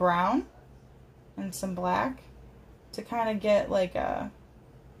with some brown and some black to kind of get like a,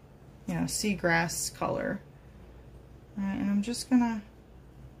 you know, seagrass color. All right, and I'm just gonna,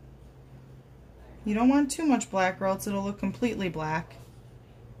 you don't want too much black or else it'll look completely black.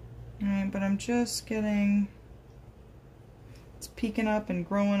 All right, but I'm just getting, it's peeking up and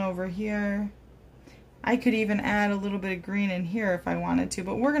growing over here. I could even add a little bit of green in here if I wanted to,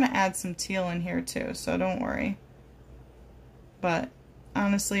 but we're gonna add some teal in here too, so don't worry. But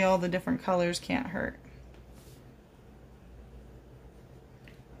honestly, all the different colors can't hurt.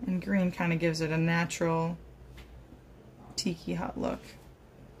 And green kind of gives it a natural tiki hut look.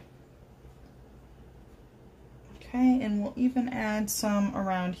 Okay, and we'll even add some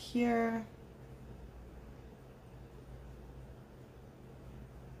around here.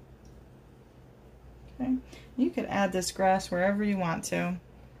 Okay, you could add this grass wherever you want to,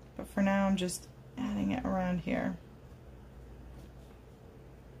 but for now I'm just adding it around here.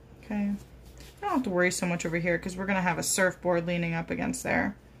 Okay, I don't have to worry so much over here because we're going to have a surfboard leaning up against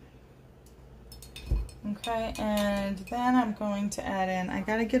there. Okay, and then I'm going to add in, I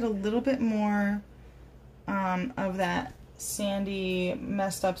gotta get a little bit more of that sandy,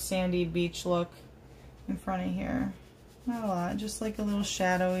 messed up sandy beach look in front of here. Not a lot, just like a little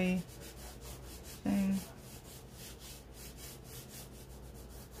shadowy thing.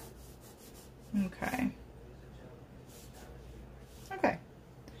 Okay. Okay,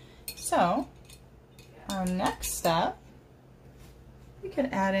 so our next step, we could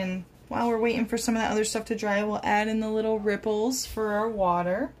add in, while we're waiting for some of that other stuff to dry, we'll add in the little ripples for our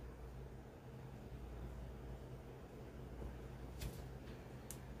water.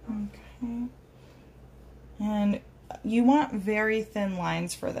 Okay. And you want very thin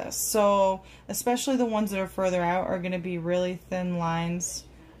lines for this. So especially the ones that are further out are going to be really thin lines.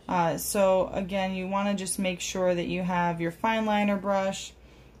 So again, you want to just make sure that you have your fine liner brush.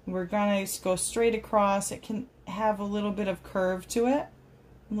 We're going to go straight across. It can have a little bit of curve to it.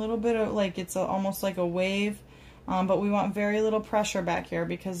 A little bit of like it's almost like a wave. But we want very little pressure back here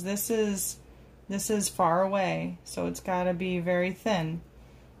because this is far away. So it's got to be very thin.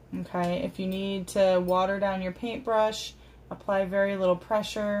 Okay, if you need to water down your paintbrush, apply very little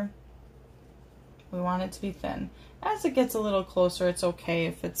pressure. We want it to be thin. As it gets a little closer, it's okay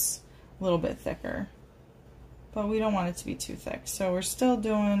if it's a little bit thicker. But we don't want it to be too thick. So we're still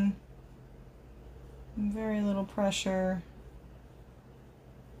doing very little pressure.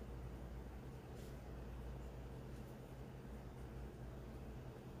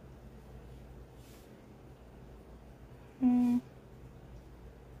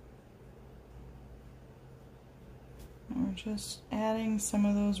 We're just adding some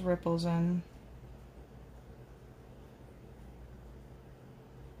of those ripples in.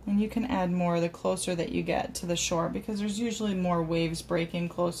 And you can add more the closer that you get to the shore because there's usually more waves breaking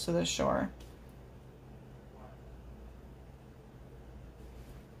close to the shore.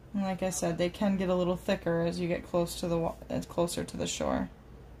 And like I said, they can get a little thicker as you get closer to the shore.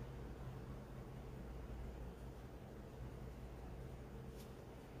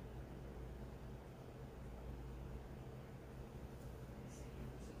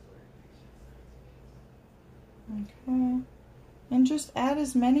 Okay, and just add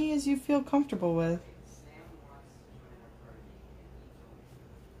as many as you feel comfortable with.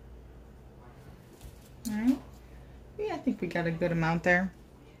 Alright, yeah, I think we got a good amount there.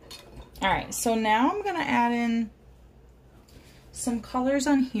 Alright, so now I'm going to add in some colors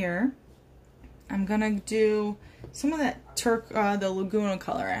on here. I'm going to do some of that the Laguna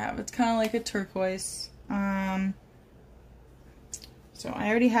color I have. It's kind of like a turquoise. So I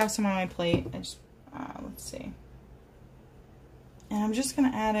already have some on my plate. I just, let's see. And I'm just going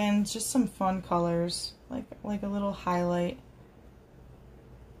to add in just some fun colors, like a little highlight.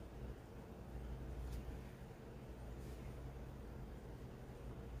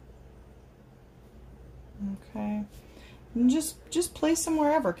 Okay. And just place them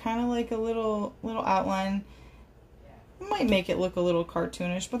wherever, kind of like a little outline. It might make it look a little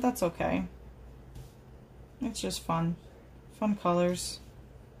cartoonish, but that's okay. It's just fun. Fun colors.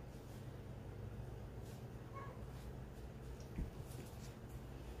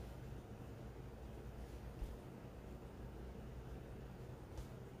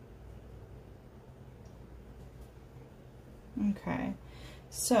 Okay,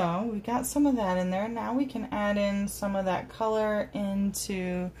 so we got some of that in there. Now we can add in some of that color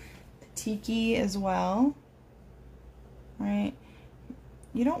into the tiki as well. Right?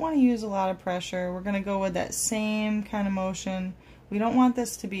 You don't want to use a lot of pressure. We're going to go with that same kind of motion. We don't want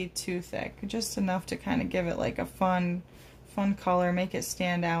this to be too thick, just enough to kind of give it like a fun color, make it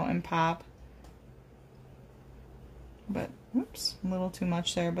stand out and pop. But, oops, a little too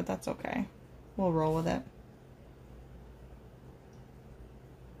much there, but that's okay. We'll roll with it.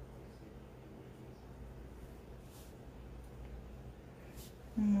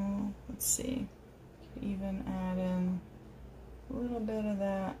 Let's see, even add in a little bit of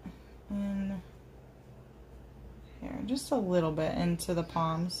that in here, just a little bit into the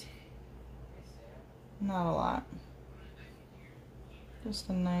palms, not a lot, just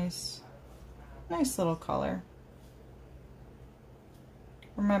a nice little color.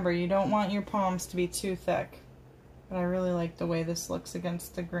 Remember, you don't want your palms to be too thick, but I really like the way this looks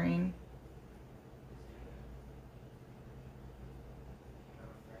against the green.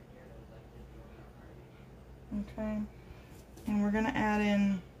 Okay, and we're going to add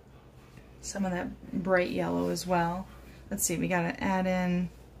in some of that bright yellow as well. Let's see, we got to add in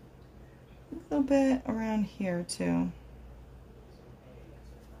a little bit around here too.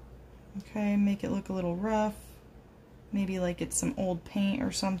 Okay, make it look a little rough. Maybe like it's some old paint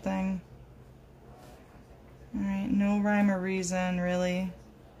or something. Alright, no rhyme or reason really.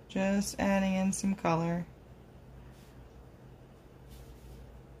 Just adding in some color.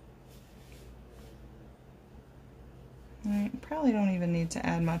 Alright, probably don't even need to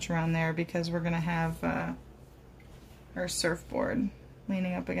add much around there because we're going to have our surfboard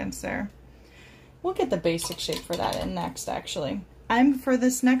leaning up against there. We'll get the basic shape for that in next actually. For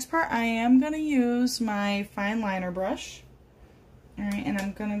this next part, I am going to use my fine liner brush. Alright, and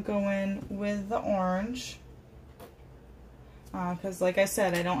I'm going to go in with the orange. Because like I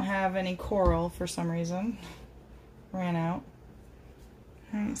said, I don't have any coral for some reason. Ran out.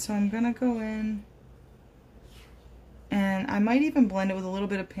 Alright, so I'm going to go in And I might even blend it with a little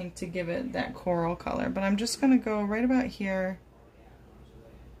bit of pink to give it that coral color, but I'm just going to go right about here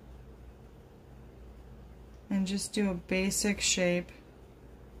and just do a basic shape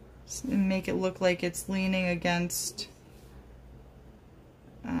and make it look like it's leaning against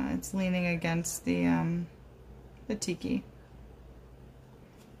the tiki.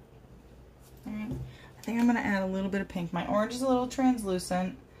 Alright, I think I'm going to add a little bit of pink. My orange is a little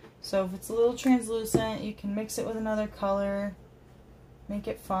translucent, so if it's a little translucent, you can mix it with another color, make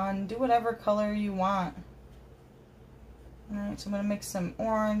it fun, do whatever color you want. Alright, so I'm going to mix some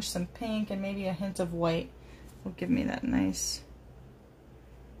orange, some pink, and maybe a hint of white. Will give me that nice.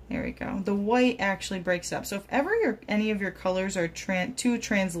 There we go. The white actually breaks it up. So if ever any of your colors are too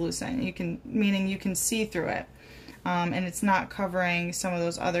translucent, meaning you can see through it, and it's not covering some of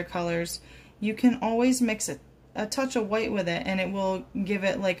those other colors, you can always mix a touch of white with it, and it will give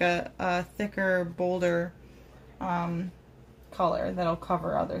it like a thicker, bolder color that'll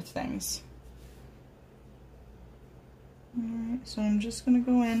cover other things. Alright, so I'm just going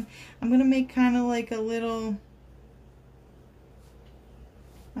to go in. I'm going to make kind of like a little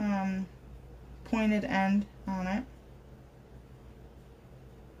pointed end on it.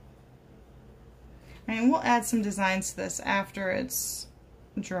 And we'll add some designs to this after it's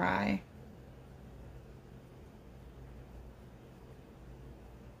dry.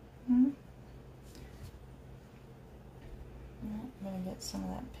 I'm going to get some of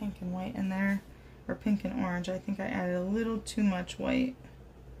that pink and white in there, or pink and orange. I think I added a little too much white,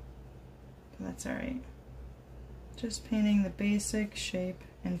 but that's alright. Just painting the basic shape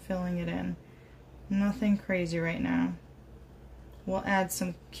and filling it in. Nothing crazy right now. We'll add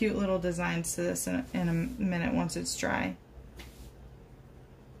some cute little designs to this in a minute once it's dry.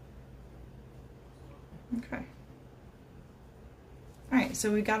 Okay. Alright,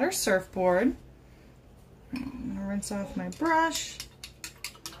 so we got our surfboard. I'm going to rinse off my brush.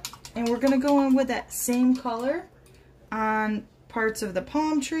 And we're going to go in with that same color on parts of the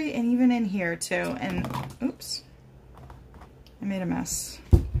palm tree and even in here too. And, oops, I made a mess.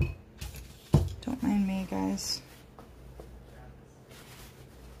 Don't mind me, guys.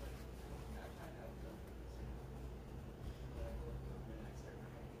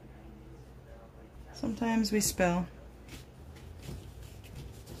 Sometimes we spill.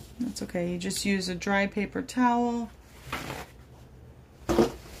 That's okay. You just use a dry paper towel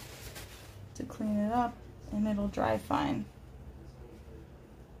to clean it up and it'll dry fine.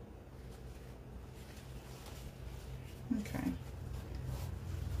 Okay.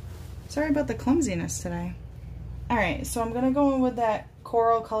 Sorry about the clumsiness today. Alright, so I'm going to go in with that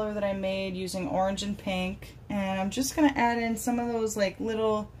coral color that I made using orange and pink, and I'm just going to add in some of those like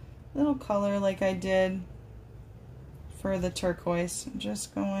little color like I did for the turquoise. I'm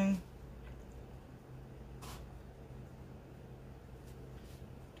just going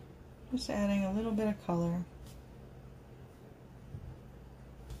adding a little bit of color.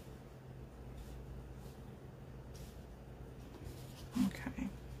 Okay.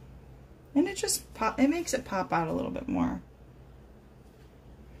 And it makes it pop out a little bit more.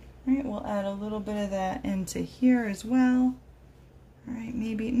 Alright, we'll add a little bit of that into here as well. Alright,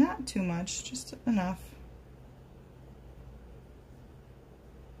 maybe not too much, just enough.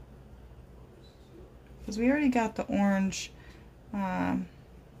 Because we already got the orange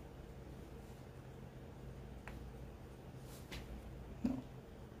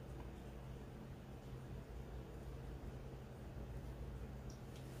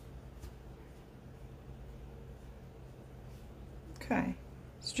Okay,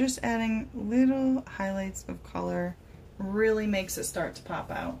 so just adding little highlights of color really makes it start to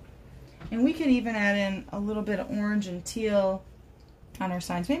pop out. And we could even add in a little bit of orange and teal on our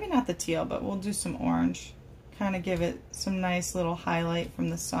signs. Maybe not the teal, but we'll do some orange. Kind of give it some nice little highlight from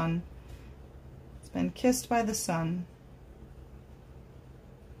the sun. It's been kissed by the sun.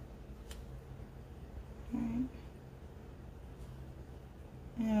 Right.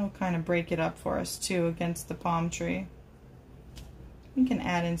 And it'll kind of break it up for us too against the palm tree. We can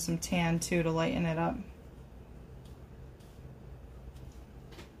add in some tan too to lighten it up.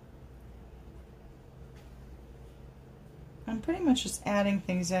 I'm pretty much just adding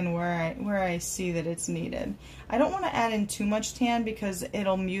things in where I see that it's needed. I don't want to add in too much tan because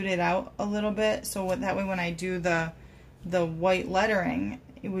it'll mute it out a little bit, so that way when I do the white lettering,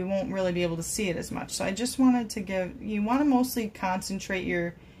 we won't really be able to see it as much. So I just wanted to you want to mostly concentrate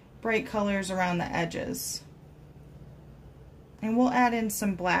your bright colors around the edges. And we'll add in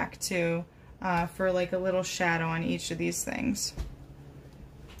some black too, for like a little shadow on each of these things.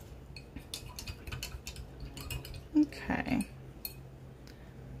 Okay.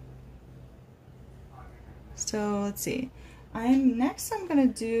 Let's So let's see. Next I'm gonna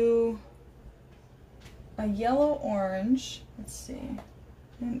do a yellow orange. Let's see.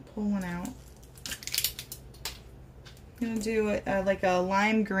 I didn't pull one out. I'm gonna do like a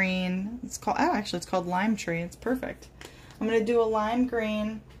lime green. It's called, oh, actually it's called Lime Tree. It's perfect. I'm gonna do a lime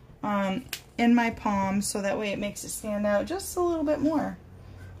green in my palm so that way it makes it stand out just a little bit more.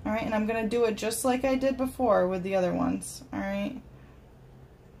 All right, and I'm gonna do it just like I did before with the other ones. All right.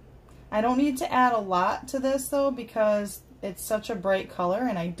 I don't need to add a lot to this though because it's such a bright color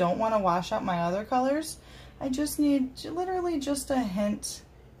and I don't want to wash out my other colors. I just need literally just a hint.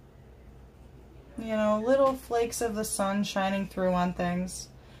 You know, little flakes of the sun shining through on things.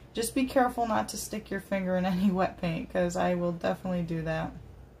 Just be careful not to stick your finger in any wet paint because I will definitely do that.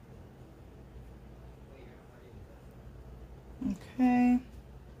 Okay.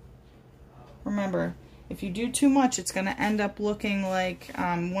 Remember, if you do too much, it's going to end up looking like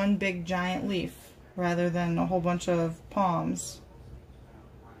one big giant leaf rather than a whole bunch of palms.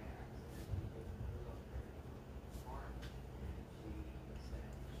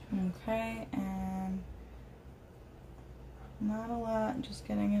 Okay, and not a lot, just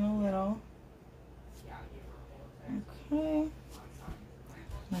getting in a little. Okay, I'm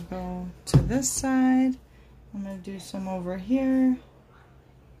going to go to this side. I'm going to do some over here.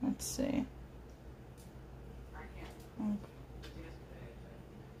 Let's see. Okay.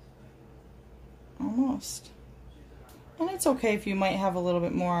 Almost. And it's okay if you might have a little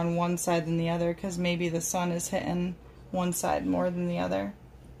bit more on one side than the other because maybe the sun is hitting one side more than the other.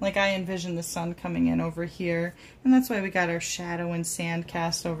 Like I envision the sun coming in over here, and that's why we got our shadow and sand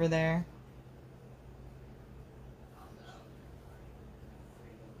cast over there.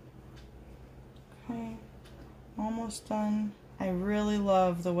 Okay, almost done. I really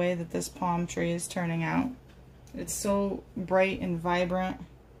love the way that this palm tree is turning out. It's so bright and vibrant.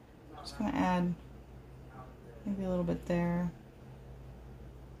 I'm just going to add maybe a little bit there.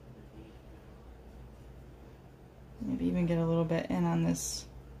 Maybe even get a little bit in on this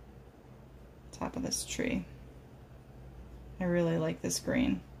top of this tree. I really like this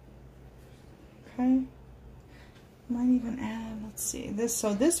green. Okay. Might even add, let's see, this.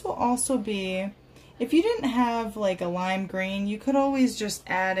 So this will also be, if you didn't have like a lime green, you could always just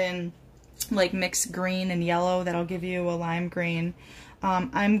add in like mixed green and yellow. That'll give you a lime green.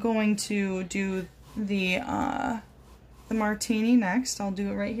 I'm going to do the martini next. I'll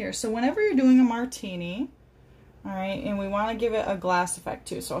do it right here. So whenever you're doing a martini, all right, and we want to give it a glass effect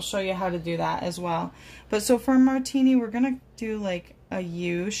too, so I'll show you how to do that as well. But so for a martini, we're gonna do like a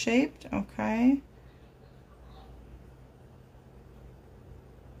U shaped, okay?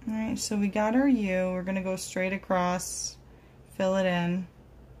 All right, so we got our U. We're gonna go straight across, fill it in.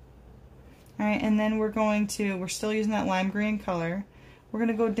 All right, and then we're still using that lime green color. We're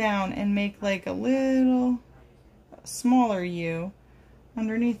gonna go down and make like a little smaller U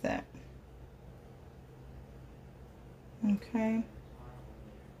underneath it. Okay.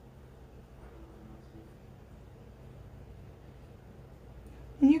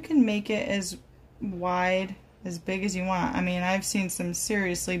 And you can make it as wide, as big as you want. I mean, I've seen some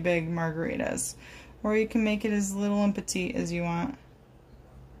seriously big margaritas. Or you can make it as little and petite as you want.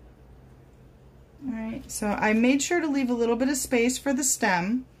 Alright, so I made sure to leave a little bit of space for the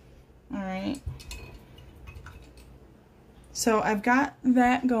stem. Alright. So I've got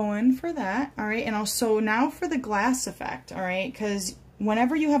that going for that. Alright, and also now for the glass effect. Alright, because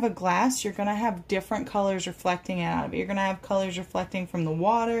whenever you have a glass, you're going to have different colors reflecting out of it. You're going to have colors reflecting from the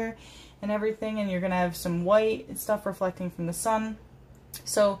water and everything, and you're going to have some white and stuff reflecting from the sun.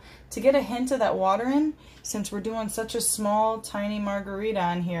 So to get a hint of that water in, since we're doing such a small, tiny margarita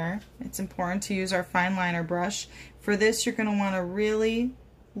on here, it's important to use our fine liner brush. For this, you're going to want a really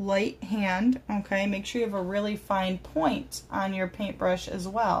light hand, okay? Make sure you have a really fine point on your paintbrush as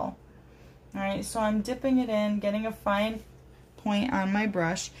well. Alright, so I'm dipping it in, getting a fine point on my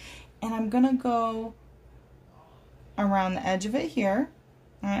brush, and I'm going to go around the edge of it here.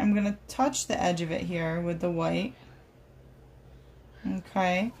 Alright, I'm going to touch the edge of it here with the white.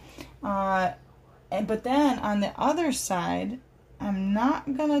 Okay, but then on the other side, I'm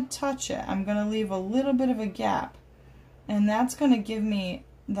not going to touch it. I'm going to leave a little bit of a gap, and that's going to give me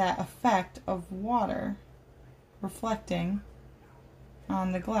that effect of water reflecting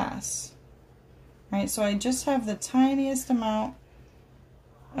on the glass. Right, so I just have the tiniest amount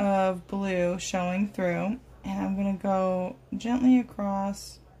of blue showing through, and I'm going to go gently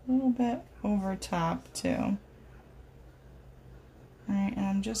across, a little bit over top too. Alright, and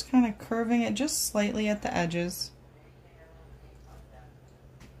I'm just kind of curving it just slightly at the edges.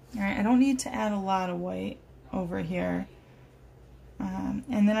 Alright, I don't need to add a lot of white over here.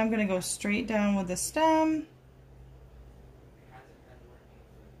 And then I'm going to go straight down with the stem,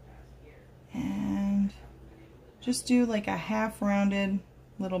 just do like a half rounded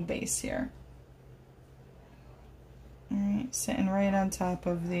little base here. Alright, sitting right on top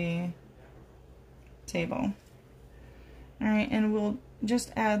of the table. Alright, and we'll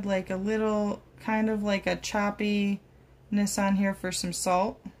just add like a little, kind of like a choppiness on here for some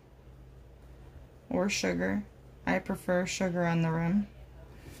salt or sugar. I prefer sugar on the rim.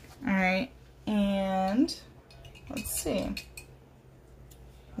 Alright, and let's see.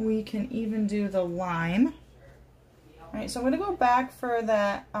 We can even do the lime. Alright, so I'm going to go back for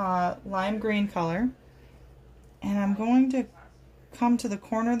that lime green color. And I'm going to come to the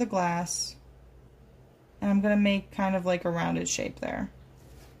corner of the glass. And I'm going to make kind of like a rounded shape there.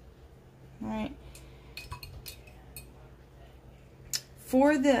 Alright.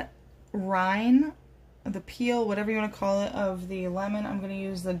 For the rind, the peel, whatever you want to call it, of the lemon, I'm going to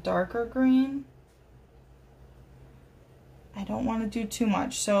use the darker green. I don't want to do too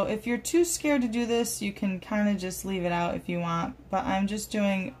much. So if you're too scared to do this, you can kind of just leave it out if you want. But I'm just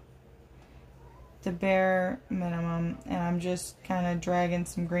doing the bare minimum, and I'm just kind of dragging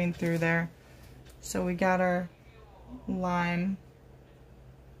some green through there. So we got our lime.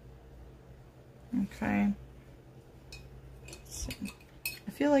 Okay. Let's see.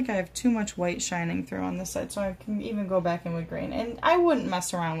 I feel like I have too much white shining through on this side, so I can even go back in with green. And I wouldn't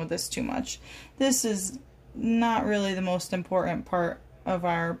mess around with this too much. This is not really the most important part of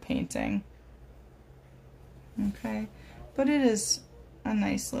our painting. Okay, but it is a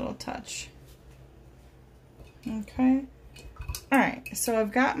nice little touch. Okay, alright, so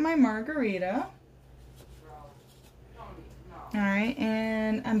I've got my margarita. Alright,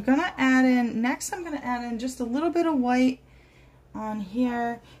 and I'm gonna add in, next I'm gonna add in just a little bit of white on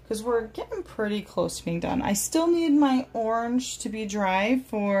here, because we're getting pretty close to being done. I still need my orange to be dry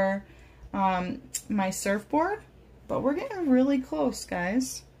for my surfboard, but we're getting really close,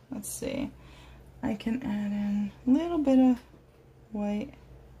 guys. Let's see. I can add in a little bit of white.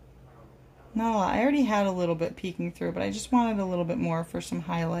 Not a lot. I already had a little bit peeking through, but I just wanted a little bit more for some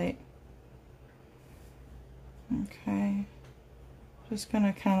highlight. Okay. Just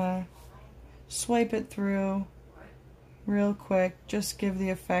gonna kind of swipe it through real quick. Just give the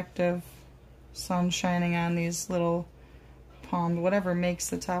effect of sun shining on these little palms, whatever makes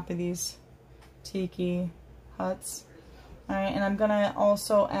the top of these tiki huts. Alright, and I'm gonna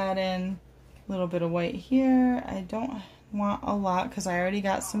also add in a little bit of white here. I don't want a lot because I already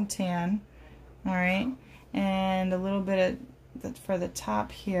got some tan. Alright, and a little bit of for the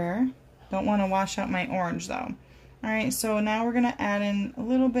top here. Don't want to wash out my orange though. Alright, so now we're gonna add in a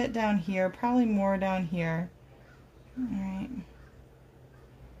little bit down here, probably more down here. Alright.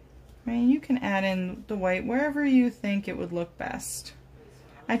 Right, you can add in the white wherever you think it would look best.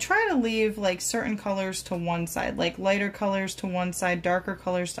 I try to leave like certain colors to one side, like lighter colors to one side, darker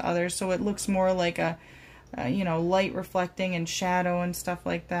colors to others, so it looks more like a you know, light reflecting and shadow and stuff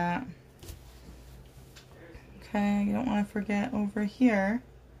like that. Okay, you don't want to forget over here.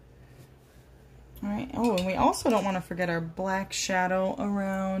 Alright, oh, and we also don't want to forget our black shadow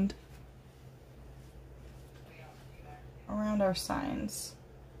around our signs.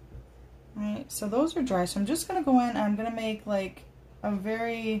 Alright, so those are dry, so I'm just going to go in and I'm going to make like a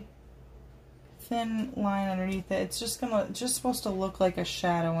very thin line underneath it. It's just supposed to look like a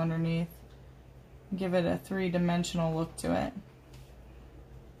shadow underneath. Give it a three-dimensional look to it.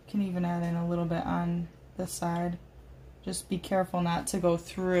 You can even add in a little bit on the side. Just be careful not to go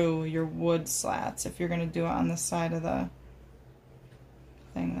through your wood slats if you're going to do it on the side of the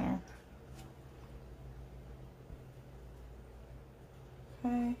thing there.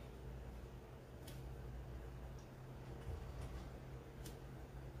 Okay.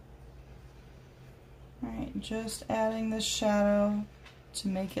 Alright, just adding the shadow to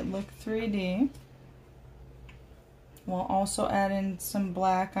make it look 3D. We'll also add in some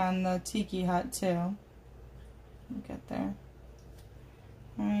black on the tiki hut too. We'll get there.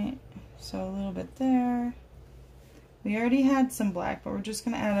 Alright, so a little bit there. We already had some black, but we're just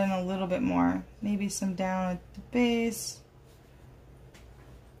going to add in a little bit more. Maybe some down at the base.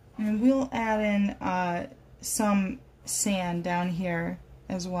 And we'll add in some sand down here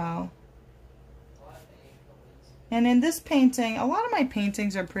as well. And in this painting, a lot of my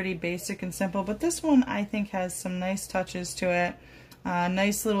paintings are pretty basic and simple, but this one I think has some nice touches to it.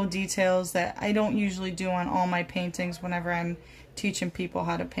 Nice little details that I don't usually do on all my paintings whenever I'm teaching people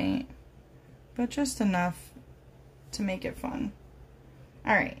how to paint. But just enough to make it fun.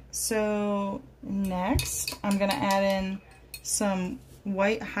 Alright, so next I'm going to add in some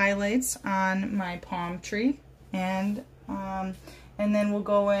white highlights on my palm tree, and then we'll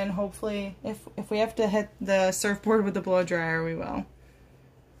go in, hopefully, if we have to hit the surfboard with the blow dryer, we will.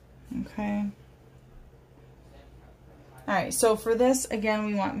 Okay. Alright, so for this, again,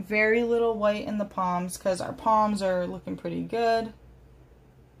 we want very little white in the palms because our palms are looking pretty good.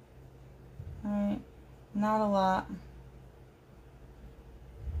 Alright, not a lot.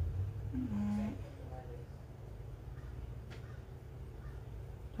 Alright.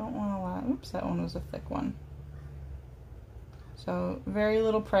 Don't want a lot. Oops, that one was a thick one. So very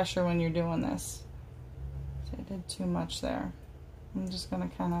little pressure when you're doing this. So I did too much there. I'm just going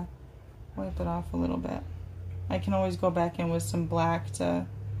to kind of wipe it off a little bit. I can always go back in with some black to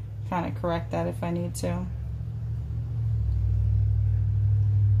kind of correct that if I need to.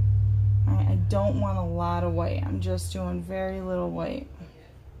 Alright, I don't want a lot of white. I'm just doing very little white.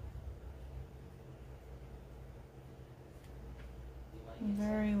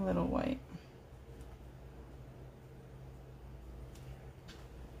 Very little white.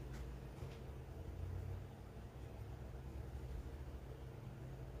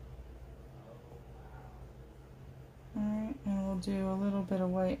 Alright, and we'll do a little bit of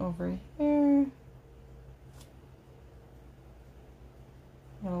white over here.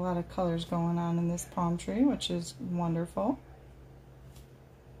 Got a lot of colors going on in this palm tree, which is wonderful.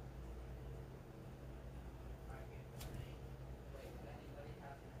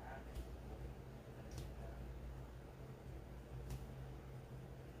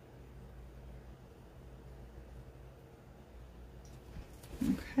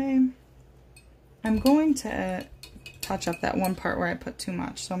 Okay, I'm going to touch up that one part where I put too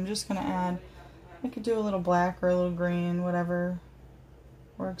much, so I'm just going to add, I could do a little black or a little green, whatever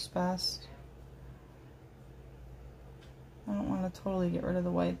works best. I don't want to totally get rid of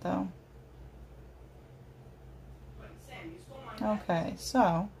the white though. Okay,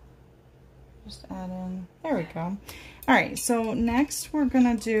 so just add in, there we go. Alright, so next we're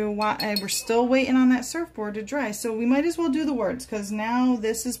going to do, we're still waiting on that surfboard to dry, so we might as well do the words because now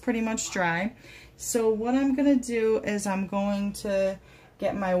this is pretty much dry. So what I'm going to do is I'm going to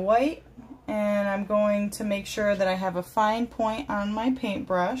get my white and I'm going to make sure that I have a fine point on my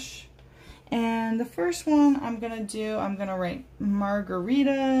paintbrush. And the first one I'm going to do, I'm going to write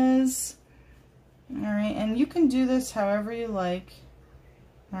margaritas. Alright, and you can do this however you like.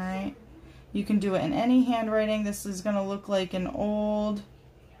 Alright. You can do it in any handwriting. This is going to look like an old,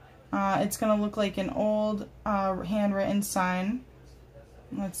 it's going to look like an old handwritten sign.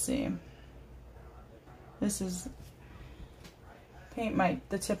 Let's see. This is,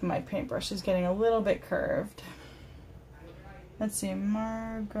 the tip of my paintbrush is getting a little bit curved. Let's see,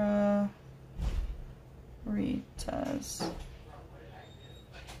 margaritas.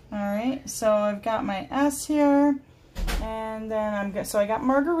 Alright, so I've got my S here. And then so I got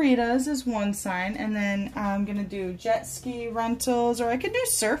margaritas as one sign, and then I'm gonna do jet ski rentals, or I could do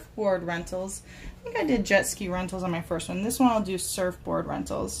surfboard rentals. I think I did jet ski rentals on my first one. This one I'll do surfboard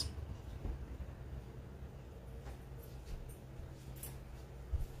rentals.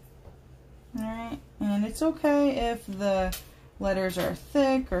 Alright, and it's okay if the letters are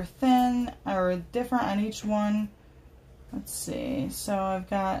thick or thin or different on each one. Let's see, so I've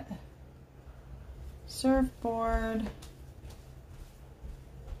got surfboard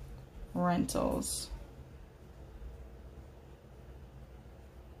rentals.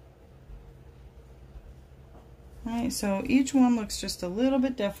 Alright, so each one looks just a little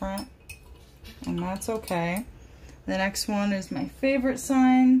bit different, and that's okay. The next one is my favorite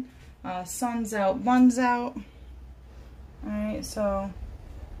sign, sun's out, buns out. Alright, so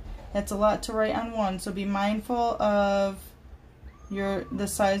that's a lot to write on one, so be mindful of the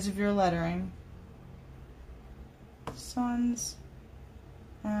size of your lettering. Sun's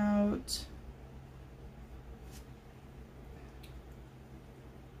out,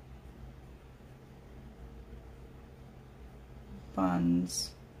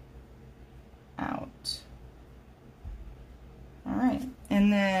 buns out. Alright,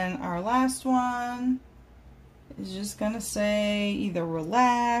 and then our last one is just gonna say either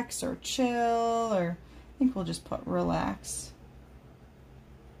relax or chill, or I think we'll just put relax.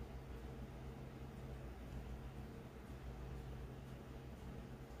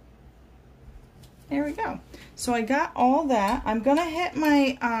 There we go. So I got all that. I'm gonna hit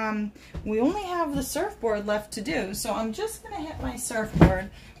my, we only have the surfboard left to do, so I'm just gonna hit my surfboard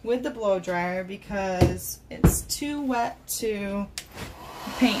with the blow dryer because it's too wet to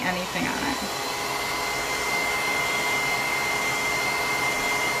paint anything on it.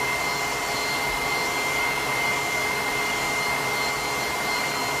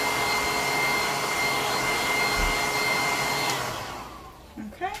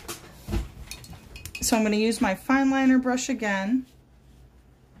 Okay. So I'm going to use my fine liner brush again.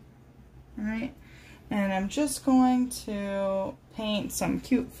 Alright, and I'm just going to paint some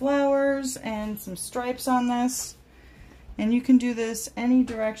cute flowers and some stripes on this. And you can do this any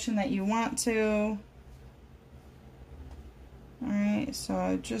direction that you want to. Alright, so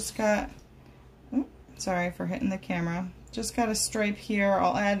I just got, sorry for hitting the camera. Just got a stripe here.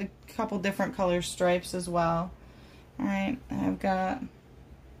 I'll add a couple different color stripes as well. Alright, I've got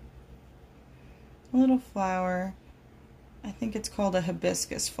a little flower. I think it's called a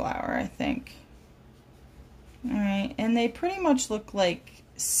hibiscus flower, I think. Alright, and they pretty much look like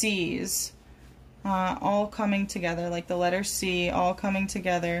C's, all coming together, like the letter C, all coming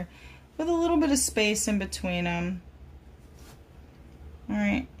together with a little bit of space in between them.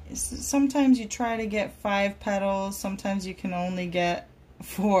 Alright, sometimes you try to get 5 petals, sometimes you can only get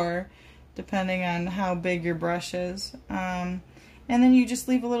 4, depending on how big your brush is. And then you just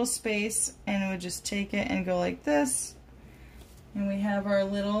leave a little space, and we just take it and go like this. And we have our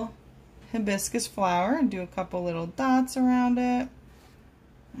little hibiscus flower, and do a couple little dots around it.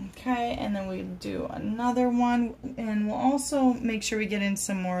 Okay, and then we do another one, and we'll also make sure we get in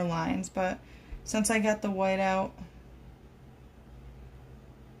some more lines, but since I got the white out,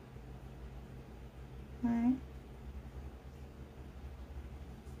 alright.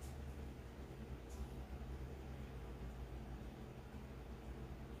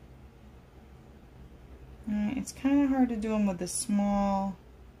 Alright, it's kind of hard to do them with a small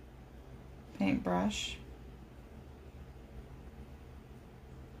paintbrush.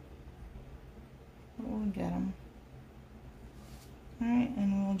 But we'll get them. Alright,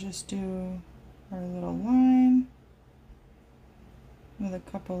 and we'll just do our little line with a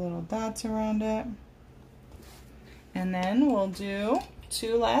couple little dots around it. And then we'll do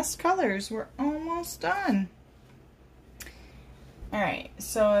 2 last colors. We're almost done. Alright,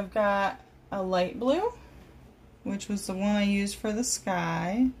 so I've got a light blue, which was the one I used for the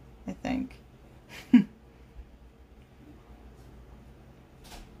sky, I think.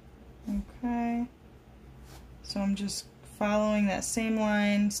 Okay, so I'm just following that same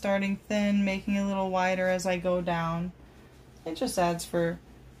line, starting thin, making it a little wider as I go down. It just adds for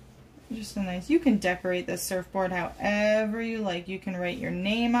just a nice, you can decorate this surfboard however you like. You can write your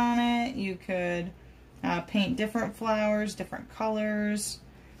name on it, you could paint different flowers, different colors.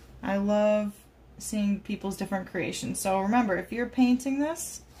 I love seeing people's different creations. So remember, if you're painting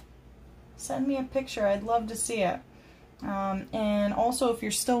this, send me a picture. I'd love to see it. And also, if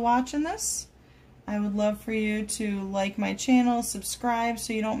you're still watching this, I would love for you to like my channel, subscribe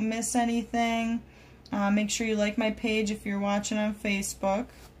so you don't miss anything. Make sure you like my page if you're watching on Facebook.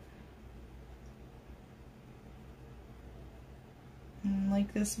 And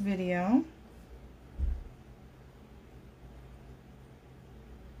like this video.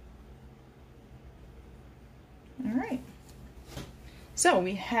 Alright, so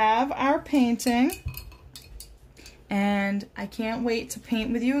we have our painting, and I can't wait to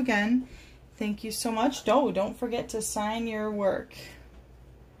paint with you again. Thank you so much. Don't forget to sign your work.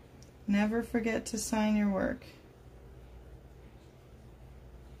 Never forget to sign your work.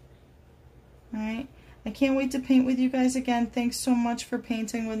 Alright, I can't wait to paint with you guys again. Thanks so much for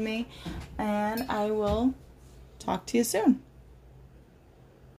painting with me, and I will talk to you soon.